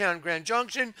downtown Grand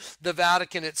Junction. The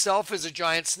Vatican itself is a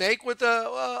giant snake with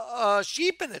a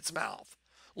sheep in its mouth.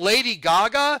 Lady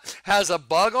Gaga has a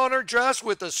bug on her dress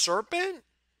with a serpent.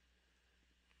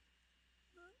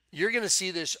 You're going to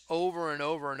see this over and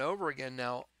over and over again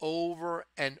now, over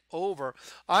and over.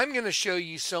 I'm going to show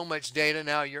you so much data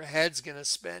now, your head's going to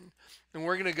spin. And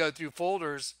we're going to go through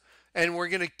folders, and we're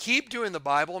going to keep doing the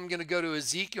Bible. I'm going to go to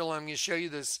Ezekiel. I'm going to show you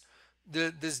this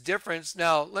difference.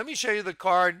 Now, let me show you the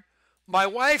card my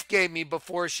wife gave me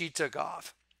before she took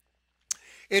off.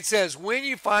 It says, when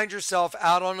you find yourself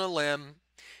out on a limb,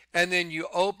 and then you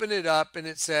open it up, and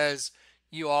it says,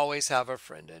 you always have a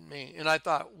friend in me. And I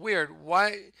thought, weird,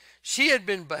 why? She had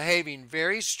been behaving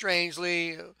very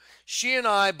strangely. She and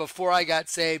I, before I got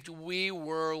saved, we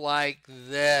were like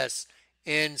this,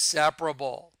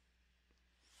 inseparable.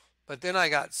 But then I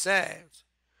got saved.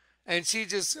 And she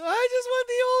just, I just want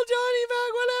the old Johnny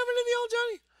back. What happened to the old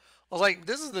Johnny? I was like,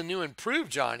 this is the new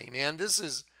improved Johnny, man. This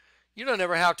is, you don't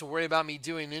ever have to worry about me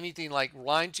doing anything like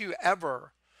line 2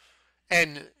 ever.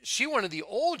 And she wanted the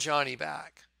old Johnny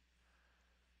back.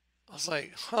 I was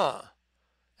like, huh.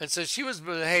 And so she was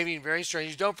behaving very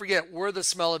strange. Don't forget, we're the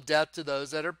smell of death to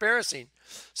those that are perishing.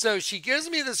 So she gives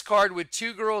me this card with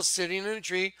 2 girls sitting in a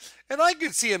tree, and I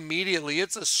could see immediately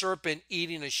it's a serpent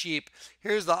eating a sheep.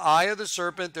 Here's the eye of the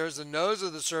serpent. There's the nose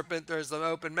of the serpent. There's the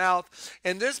open mouth.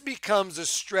 And this becomes the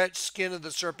stretched skin of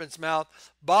the serpent's mouth,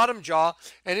 bottom jaw.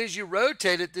 And as you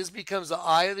rotate it, this becomes the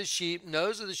eye of the sheep,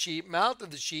 nose of the sheep, mouth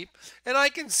of the sheep. And I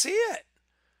can see it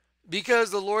because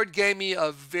the Lord gave me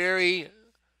a very,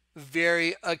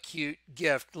 very acute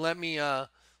gift. Let me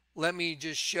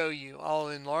just show you. I'll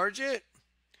enlarge it.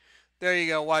 There you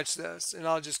go. Watch this. And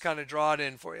I'll just kind of draw it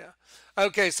in for you.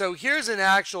 Okay, so here's an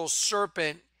actual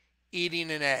serpent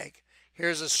eating an egg.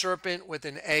 Here's a serpent with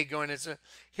an egg going.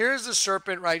 Here's the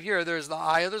serpent right here. There's the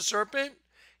eye of the serpent.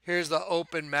 Here's the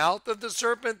open mouth of the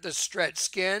serpent, the stretched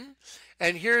skin.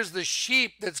 And here's the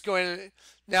sheep that's going.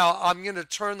 Now, I'm going to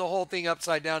turn the whole thing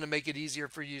upside down to make it easier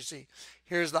for you to see.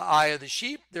 Here's the eye of the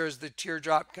sheep. There's the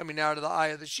teardrop coming out of the eye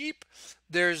of the sheep.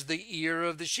 There's the ear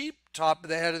of the sheep, top of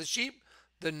the head of the sheep,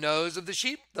 the nose of the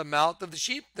sheep, the mouth of the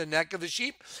sheep, the neck of the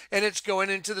sheep, and it's going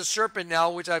into the serpent now,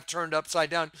 which I've turned upside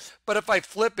down. But if I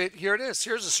flip it, here it is.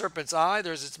 Here's the serpent's eye.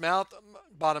 There's its mouth,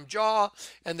 bottom jaw,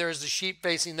 and there's the sheep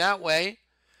facing that way.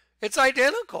 It's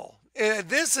identical.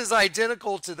 This is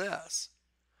identical to this.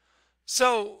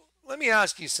 So let me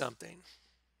ask you something.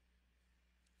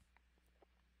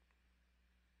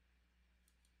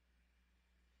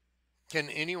 Can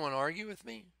anyone argue with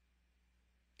me?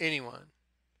 Anyone?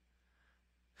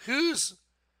 Who's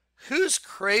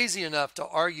crazy enough to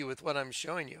argue with what I'm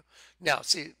showing you? Now,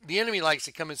 see, the enemy likes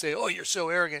to come and say, oh, you're so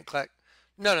arrogant, Kleck.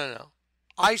 No, no, no.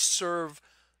 I serve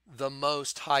the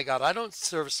Most High God. I don't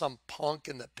serve some punk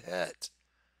in the pit.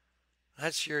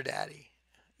 That's your daddy.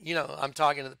 You know, I'm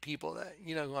talking to the people that,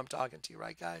 you know who I'm talking to,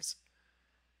 right, guys?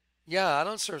 Yeah, I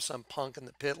don't serve some punk in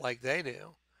the pit like they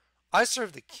do. I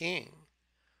serve the King.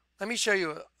 Let me show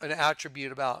you an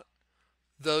attribute about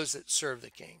those that serve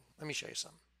the King. Let me show you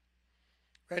some.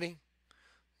 Ready?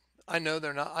 I know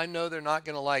they're not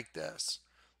going to like this.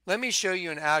 Let me show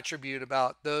you an attribute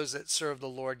about those that serve the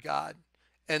Lord God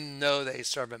and know they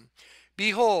serve him.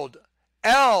 Behold,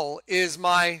 El is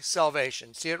my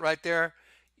salvation. See it right there?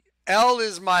 El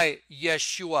is my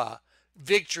Yeshua,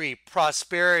 victory,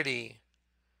 prosperity,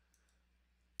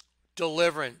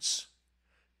 deliverance,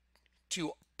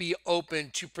 to be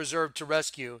open, to preserve, to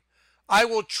rescue. I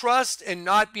will trust and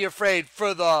not be afraid,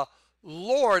 for the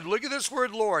Lord, look at this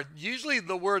word Lord. Usually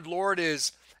the word Lord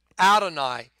is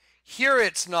Adonai. Here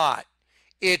it's not.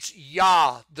 It's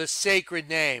Yah, the sacred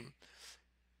name,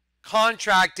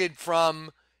 contracted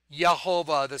from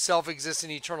Jehovah, the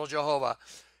self-existent eternal Jehovah.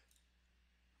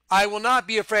 I will not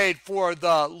be afraid, for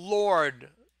the Lord,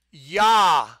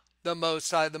 Yah, the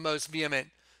Most High, the most vehement,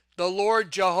 the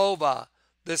Lord Jehovah,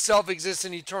 the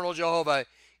self-existent eternal Jehovah,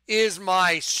 is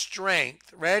my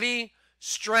strength. Ready?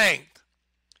 Strength.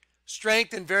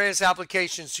 Strength in various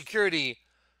applications, security,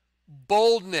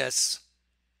 boldness.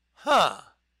 I'm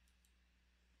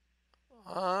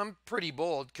pretty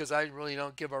bold because I really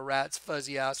don't give a rat's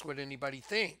fuzzy ass what anybody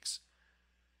thinks.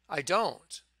 I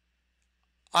don't.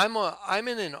 I'm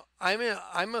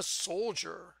a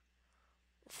soldier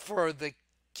for the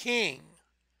king.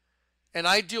 And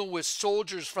I deal with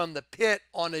soldiers from the pit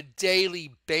on a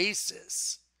daily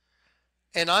basis.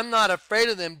 And I'm not afraid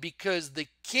of them because the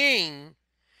king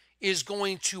is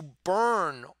going to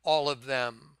burn all of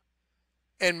them.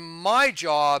 And my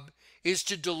job is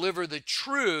to deliver the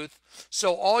truth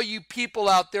so all you people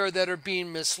out there that are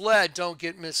being misled don't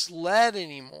get misled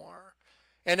anymore.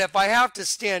 And if I have to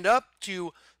stand up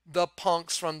to the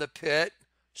punks from the pit,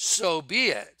 so be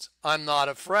it. I'm not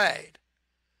afraid.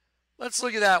 Let's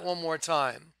look at that one more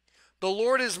time. The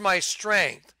Lord is my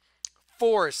strength,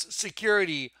 force,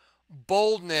 security,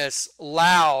 boldness,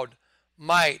 loud,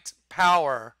 might,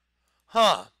 power.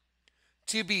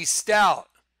 To be stout.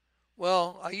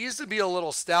 Well, I used to be a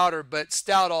little stouter, but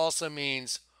stout also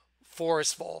means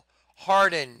forceful,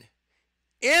 hardened,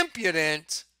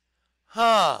 impudent,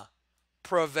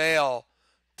 prevail.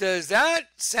 Does that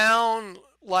sound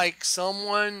like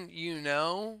someone you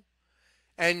know?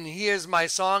 And he is my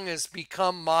song has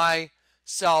become my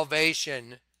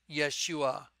salvation,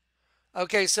 Yeshua.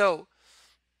 Okay, so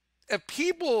if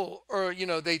people are,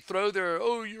 they throw their,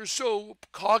 oh, you're so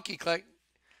cocky, like,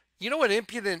 you know what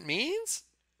impudent means?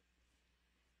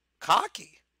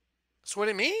 Cocky. That's what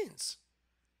it means.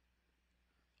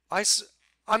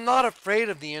 I'm not afraid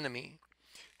of the enemy.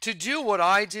 To do what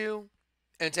I do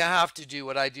and to have to do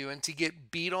what I do and to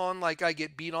get beat on like I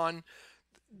get beat on,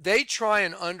 they try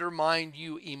and undermine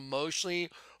you emotionally.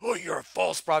 Oh, you're a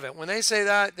false prophet. When they say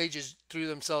that, they just threw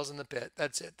themselves in the pit.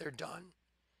 That's it. They're done.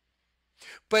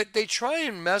 But they try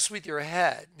and mess with your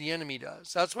head. The enemy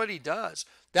does. That's what he does.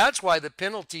 That's why the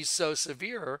penalty is so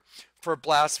severe for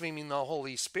blaspheming the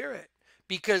Holy Spirit,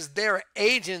 because they're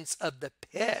agents of the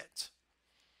pit.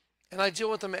 And I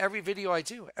deal with them every video I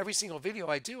do. Every single video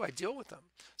I do, I deal with them.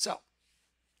 So,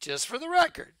 just for the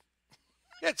record,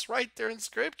 it's right there in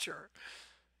Scripture.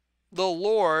 The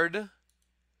Lord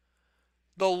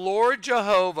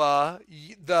Jehovah,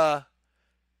 the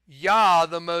Yah,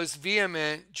 the most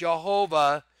vehement,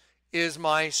 Jehovah is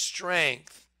my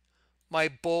strength, my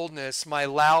boldness, my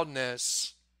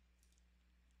loudness,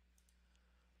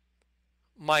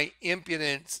 my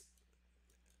impudence,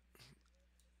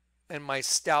 and my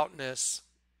stoutness.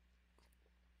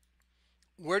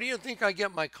 Where do you think I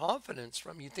get my confidence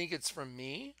from? You think it's from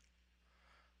me?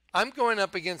 I'm going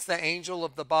up against the angel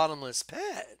of the bottomless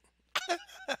pit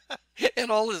and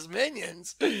all his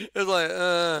minions. It's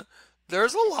like,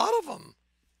 there's a lot of them.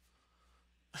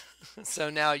 So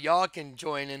now y'all can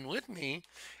join in with me.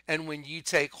 And when you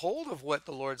take hold of what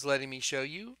the Lord's letting me show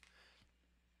you,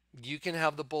 you can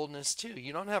have the boldness too.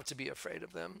 You don't have to be afraid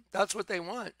of them. That's what they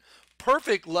want.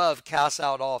 Perfect love casts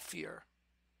out all fear.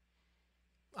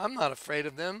 I'm not afraid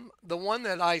of them. The one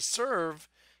that I serve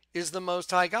is the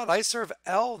Most High God. I serve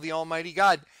El, the Almighty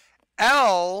God.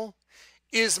 El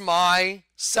is my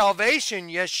salvation,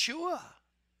 Yeshua.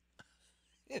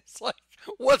 It's like,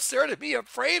 what's there to be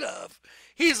afraid of?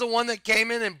 He's the one that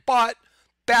came in and bought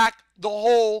back the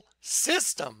whole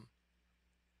system.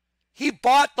 He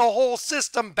bought the whole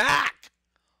system back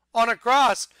on a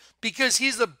cross because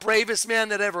he's the bravest man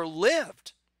that ever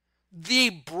lived. The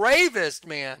bravest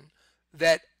man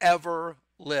that ever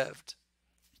lived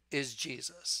is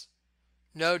Jesus.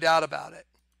 No doubt about it.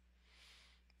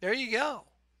 There you go.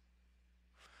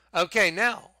 Okay,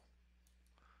 now,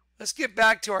 let's get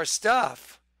back to our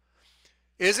stuff.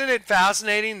 Isn't it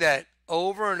fascinating that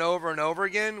over and over and over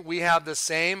again, we have the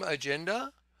same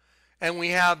agenda and we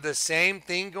have the same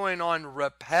thing going on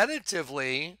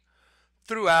repetitively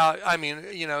throughout? I mean,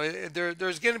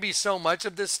 there's going to be so much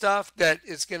of this stuff that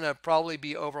it's going to probably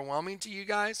be overwhelming to you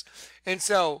guys. And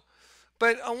so,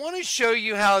 but I want to show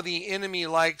you how the enemy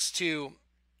likes to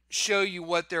show you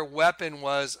what their weapon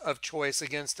was of choice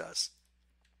against us.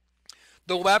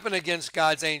 The weapon against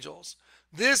God's angels.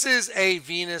 This is a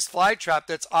Venus flytrap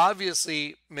that's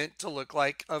obviously meant to look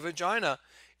like a vagina.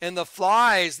 And the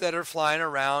flies that are flying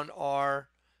around are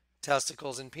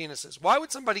testicles and penises. Why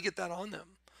would somebody get that on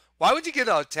them? Why would you get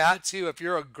a tattoo if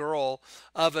you're a girl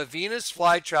of a Venus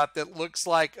flytrap that looks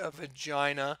like a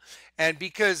vagina? And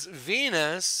because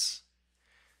Venus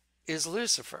is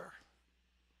Lucifer.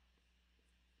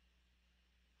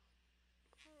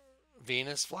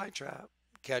 Venus flytrap,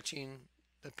 catching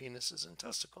the penises and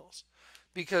testicles.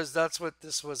 Because that's what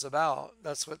this was about.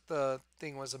 That's what the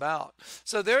thing was about.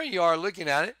 So there you are looking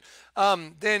at it.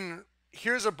 Then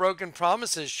here's a Broken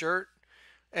Promises shirt.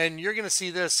 And you're going to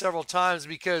see this several times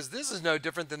because this is no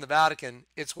different than the Vatican.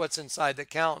 It's what's inside that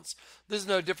counts. This is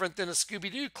no different than a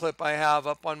Scooby-Doo clip I have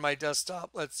up on my desktop.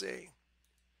 Let's see.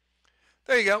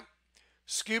 There you go.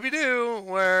 Scooby-Doo,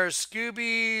 where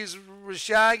Scooby's with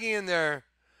Shaggy and they're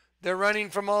running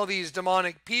from all these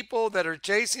demonic people that are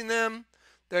chasing them.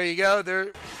 There you go.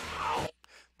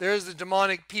 There's the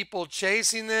demonic people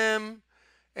chasing them.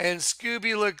 And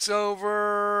Scooby looks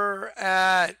over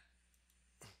at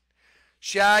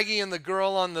Shaggy and the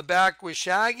girl on the back with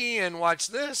Shaggy, and watch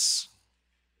this.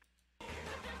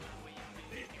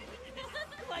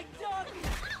 Like doggy.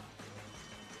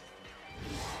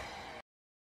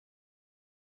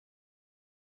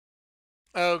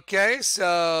 Okay,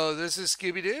 so this is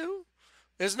Scooby-Doo.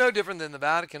 It's no different than the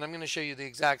Vatican. I'm going to show you the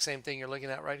exact same thing you're looking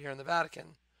at right here in the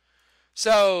Vatican.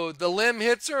 So the limb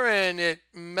hits her and it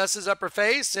messes up her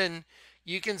face, and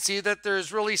you can see that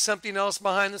there's really something else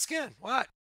behind the skin. What?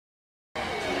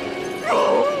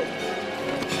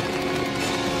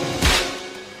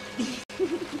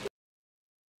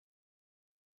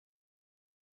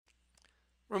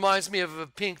 Reminds me of a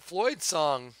Pink Floyd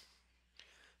song.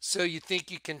 So you think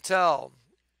you can tell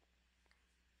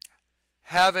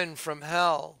heaven from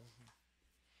hell?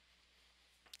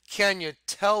 Can you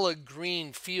tell a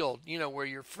green field, where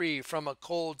you're free from a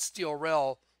cold steel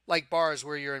rail, like bars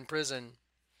where you're in prison?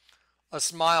 A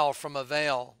smile from a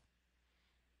veil.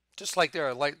 Just like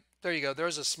there you go,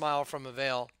 there's a smile from a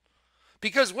veil.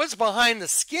 Because what's behind the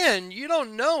skin, you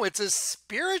don't know. It's a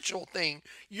spiritual thing.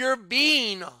 You're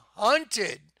being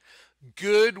hunted.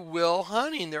 Goodwill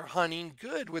hunting. They're hunting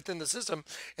good within the system.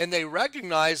 And they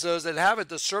recognize those that have it.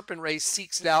 The serpent race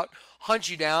seeks it out, hunts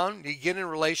you down. They get in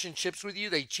relationships with you.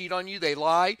 They cheat on you. They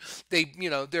lie. They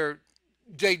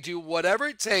do whatever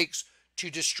it takes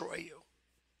to destroy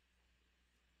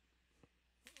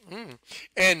you.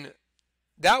 And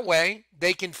that way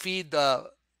they can feed the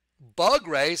bug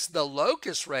race, the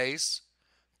locust race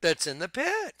that's in the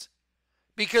pit.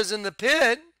 Because in the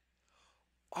pit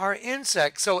are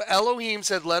insects. So Elohim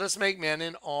said, let us make man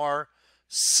in our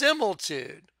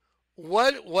similitude.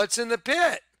 What's in the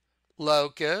pit?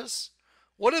 Locusts.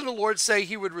 What did the Lord say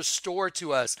he would restore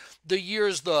to us? The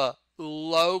years the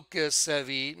locusts have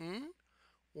eaten.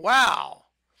 Wow.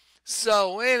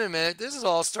 So wait a minute, this is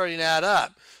all starting to add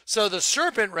up. So the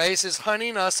serpent race is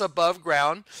hunting us above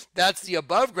ground. That's the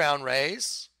above ground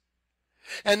race.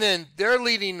 And then they're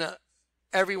leading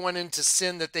everyone into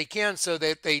sin that they can, so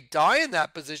that they die in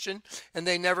that position and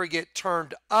they never get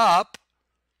turned up,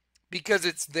 because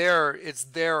it's their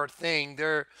thing.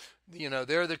 They're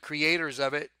the creators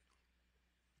of it,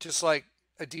 just like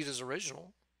Adidas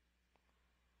Original.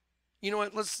 You know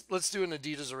what? Let's do an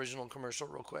Adidas Original commercial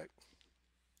real quick.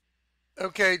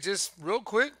 Okay, just real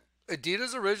quick.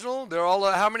 Adidas Original, they're all,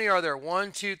 how many are there?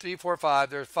 1, 2, 3, 4, 5.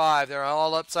 There's 5. They're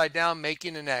all upside down,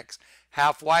 making an X.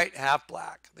 Half white, half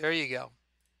black. There you go.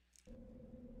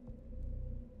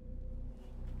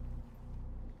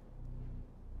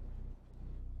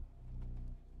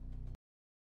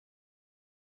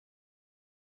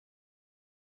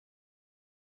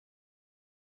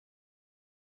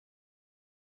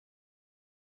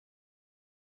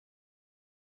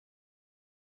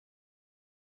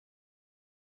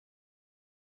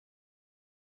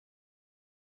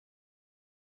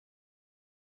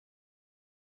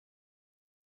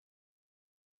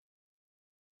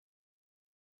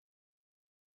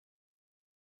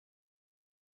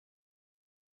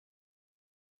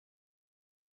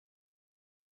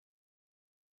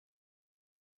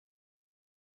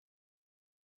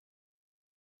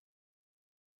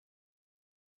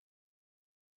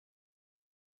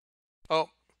 Oh,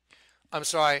 I'm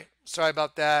sorry. Sorry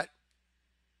about that.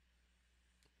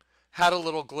 Had a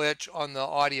little glitch on the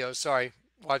audio. Sorry.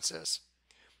 Watch this.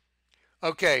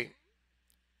 Okay.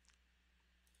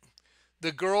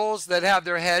 The girls that have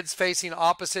their heads facing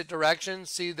opposite directions,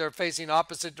 see, they're facing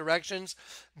opposite directions.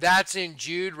 That's in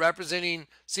Jude, representing,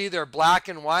 see, they're black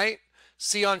and white.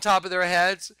 See on top of their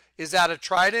heads, is that a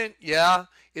trident? Yeah.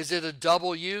 Is it a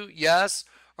W? Yes.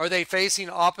 Are they facing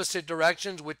opposite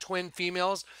directions with twin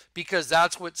females? Because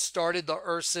that's what started the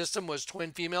Earth system, was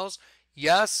twin females.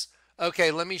 Yes. Okay,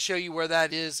 let me show you where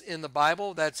that is in the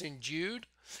Bible. That's in Jude.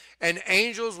 And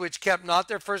angels which kept not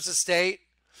their first estate,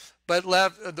 but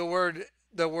left, the word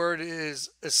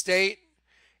is estate.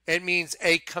 It means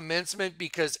a commencement,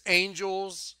 because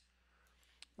angels,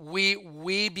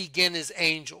 we begin as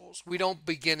angels. We don't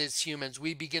begin as humans.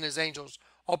 We begin as angels.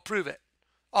 I'll prove it.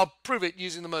 I'll prove it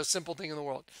using the most simple thing in the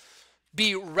world.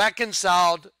 Be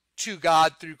reconciled to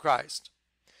God through Christ.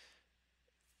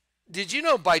 Did you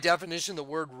know, by definition, the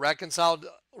word reconciled,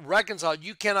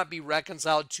 you cannot be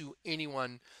reconciled to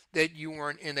anyone that you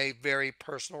weren't in a very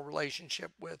personal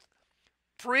relationship with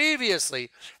previously.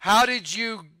 How did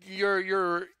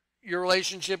your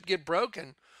relationship get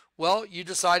broken? Well, you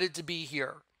decided to be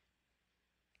here.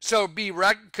 So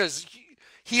because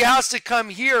he has to come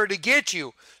here to get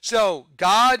you. So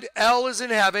God, El is in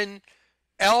heaven.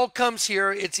 El comes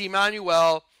here. It's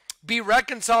Emmanuel. Be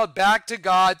reconciled back to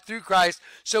God through Christ.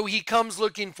 So he comes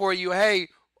looking for you. Hey,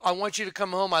 I want you to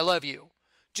come home. I love you.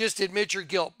 Just admit your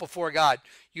guilt before God.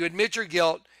 You admit your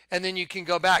guilt, and then you can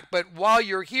go back. But while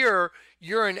you're here,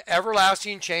 you're in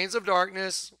everlasting chains of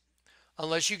darkness.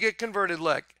 Unless you get converted,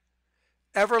 look.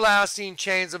 Everlasting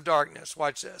chains of darkness.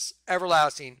 Watch this.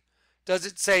 Everlasting. Does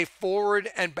it say forward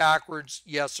and backwards?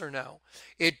 Yes or no?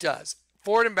 It does.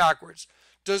 Forward and backwards.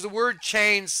 Does the word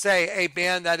chain say a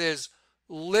band that is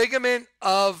ligament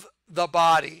of the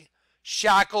body,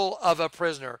 shackle of a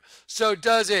prisoner? So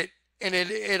does it, and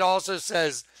it also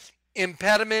says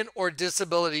impediment or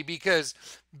disability, because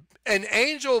an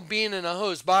angel being in a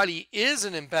host body is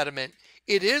an impediment.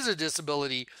 It is a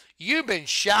disability. You've been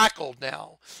shackled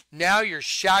now. Now you're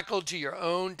shackled to your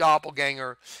own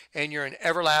doppelganger, and you're in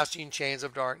everlasting chains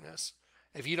of darkness.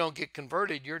 If you don't get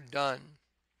converted, you're done.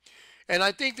 And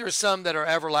I think there's some that are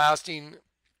everlasting,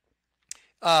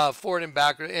 forward and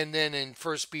backward. And then in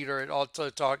 1 Peter, it also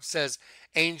says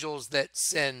angels that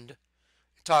send. It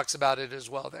talks about it as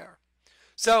well there.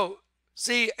 So,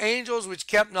 see, angels which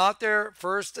kept not their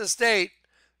first estate,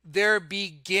 their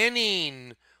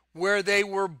beginning, where they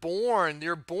were born.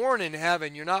 You're born in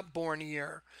heaven. You're not born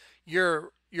here.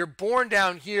 You're born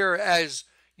down here as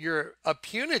you're a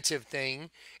punitive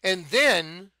thing. And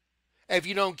then, if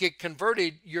you don't get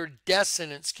converted, your death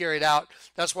sentence carried out.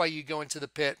 That's why you go into the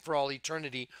pit for all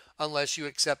eternity unless you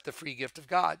accept the free gift of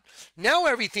God. Now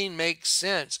everything makes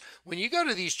sense. When you go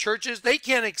to these churches, they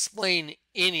can't explain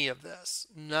any of this.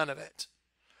 None of it.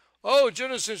 Oh,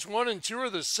 Genesis 1 and 2 are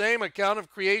the same account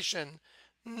of creation.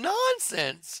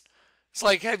 Nonsense. It's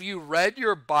like, have you read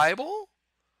your Bible?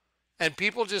 And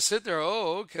people just sit there,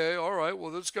 oh, okay, all right,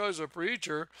 well, this guy's a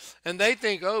preacher. And they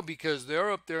think, oh, because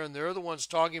they're up there and they're the ones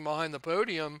talking behind the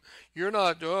podium, you're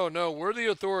not, oh, no, we're the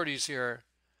authorities here.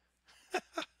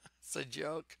 It's a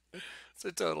joke. It's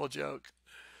a total joke.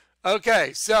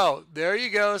 Okay, so there you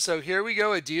go. So here we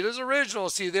go, Adidas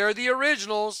Originals. See, they're the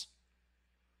originals.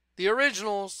 The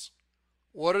originals.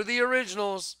 What are the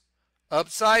originals?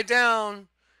 Upside down.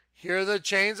 Here the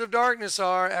chains of darkness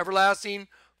are, everlasting,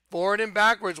 forward and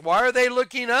backwards. Why are they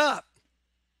looking up?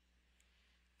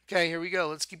 Okay, here we go.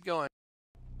 Let's keep going.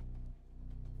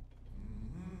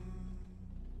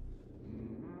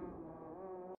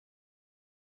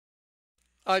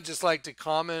 I'd just like to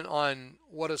comment on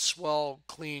what a swell,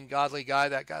 clean, godly guy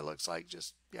that guy looks like.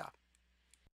 Just, yeah.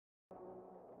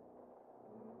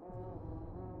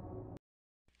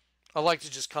 I'd like to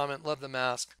just comment, love the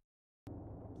mask.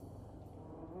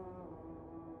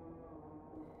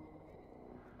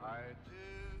 I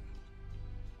did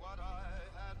what I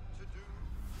had to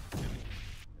do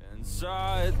and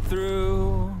saw it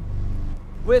through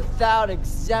Without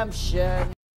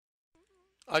exemption.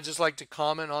 I'd just like to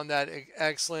comment on that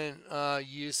excellent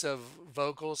use of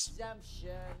vocals.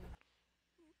 Exemption.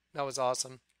 That was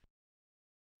awesome.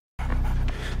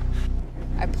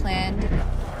 I planned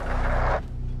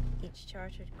each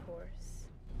chartered course,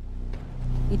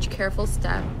 each careful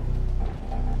step.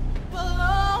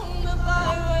 Along the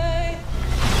byway.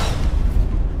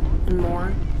 And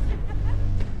more.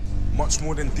 Much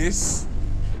more than this.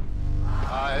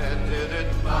 I did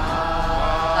it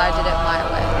I did it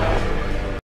my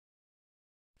way.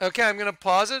 Okay, I'm going to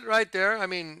pause it right there. I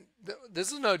mean,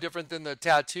 this is no different than the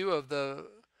tattoo of the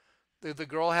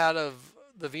girl had of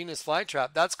the Venus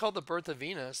flytrap. That's called The Birth of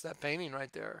Venus, that painting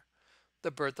right there.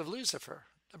 The Birth of Lucifer,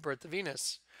 The Birth of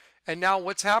Venus. And now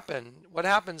what's happened? What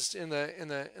happens in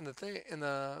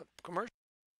the commercial?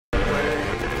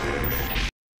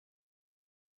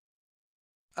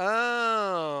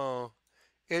 Oh,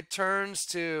 it turns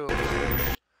to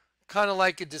kind of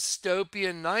like a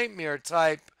dystopian nightmare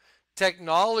type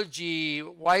technology.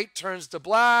 White turns to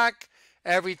black.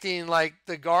 Everything like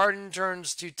the garden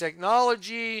turns to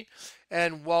technology.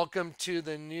 And welcome to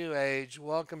the new age.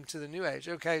 Welcome to the new age.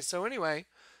 Okay, so anyway,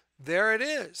 there it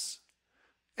is.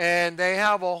 And they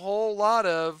have a whole lot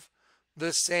of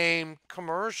the same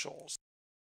commercials.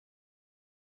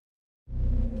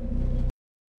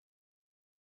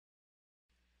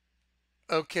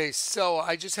 Okay, so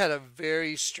I just had a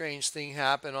very strange thing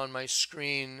happen on my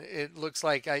screen. It looks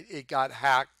like it got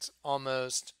hacked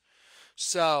almost.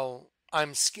 So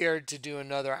I'm scared to do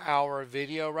another hour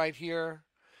video right here,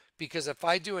 because if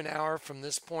I do an hour from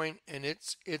this point and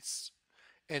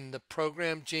and the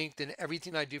program jinked, then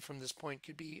everything I do from this point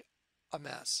could be a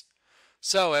mess.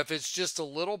 So if it's just a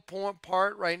little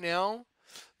part right now,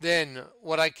 then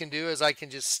what I can do is I can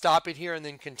just stop it here and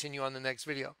then continue on the next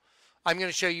video. I'm going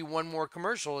to show you one more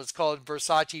commercial. It's called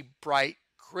Versace Bright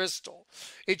Crystal.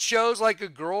 It shows like a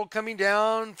girl coming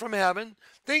down from heaven.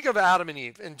 Think of Adam and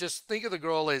Eve and just think of the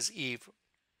girl as Eve.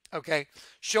 Okay.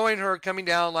 Showing her coming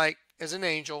down like as an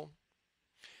angel.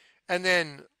 And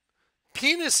then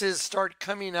penises start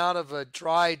coming out of a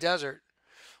dry desert.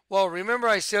 Well, remember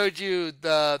I showed you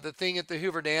the thing at the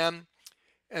Hoover Dam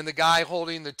and the guy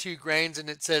holding the 2 grains and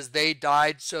it says they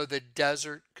died so the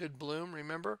desert could bloom,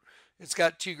 remember? It's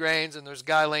got 2 grains and there's a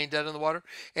guy laying dead in the water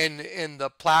and the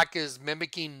plaque is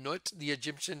mimicking Nut, the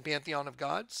Egyptian pantheon of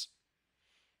gods,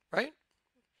 right?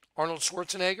 Arnold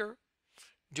Schwarzenegger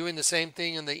doing the same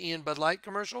thing in the Ian Bud Light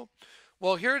commercial.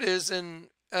 Well, here it is in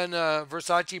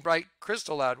Versace Bright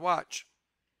Crystal ad. Watch.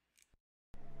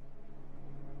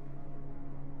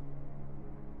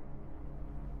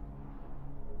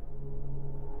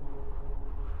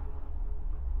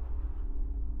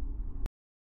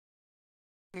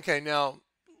 Okay, now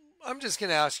I'm just going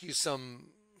to ask you some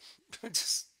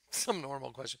just some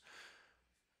normal question.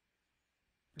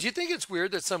 Do you think it's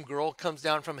weird that some girl comes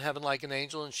down from heaven like an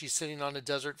angel and she's sitting on a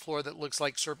desert floor that looks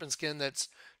like serpent skin that's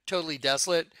totally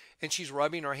desolate and she's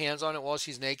rubbing her hands on it while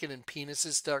she's naked and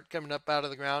penises start coming up out of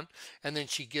the ground and then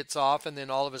she gets off and then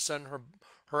all of a sudden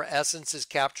her essence is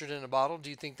captured in a bottle? Do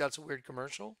you think that's a weird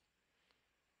commercial?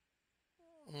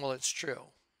 Well, it's true.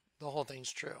 The whole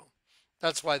thing's true.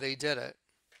 That's why they did it.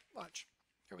 Watch.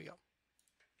 Here we go.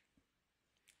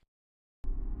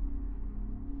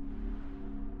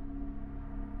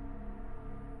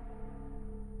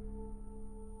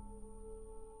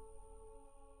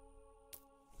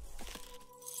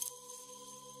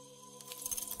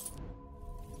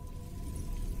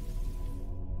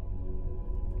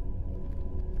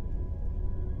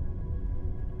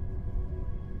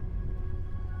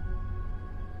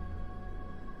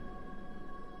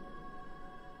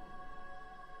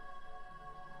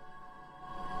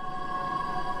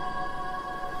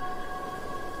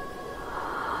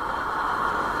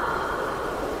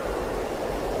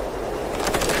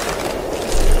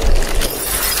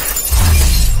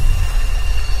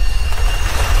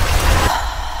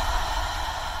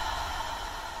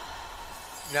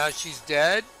 Now she's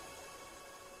dead.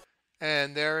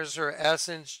 And there's her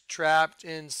essence trapped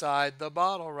inside the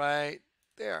bottle right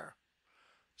there.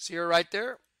 See her right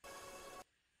there?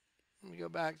 Let me go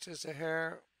back just a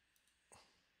hair.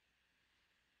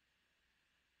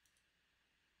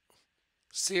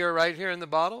 See her right here in the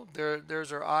bottle?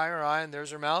 There's her eye, and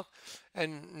there's her mouth.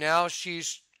 And now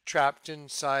she's trapped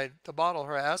inside the bottle.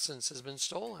 Her essence has been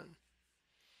stolen.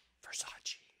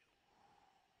 Versace.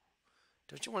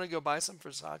 Don't you want to go buy some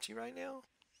Versace right now?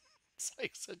 It's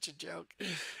like such a joke.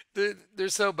 They're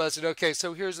so busted. Okay,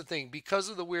 so here's the thing. Because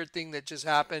of the weird thing that just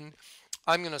happened,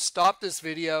 I'm going to stop this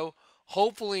video.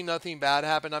 Hopefully nothing bad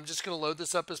happened. I'm just going to load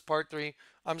this up as part 3.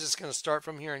 I'm just going to start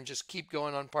from here and just keep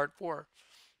going on part 4.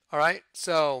 All right,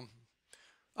 so,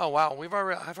 oh wow,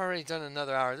 I've already done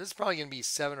another hour. This is probably going to be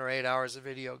 7 or 8 hours of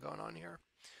video going on here.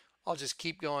 I'll just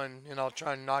keep going and I'll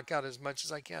try and knock out as much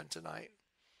as I can tonight.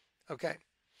 Okay.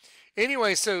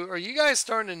 Anyway, so are you guys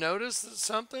starting to notice that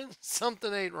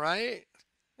something ain't right?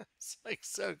 It's like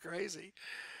so crazy.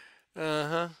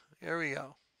 Here we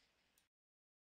go.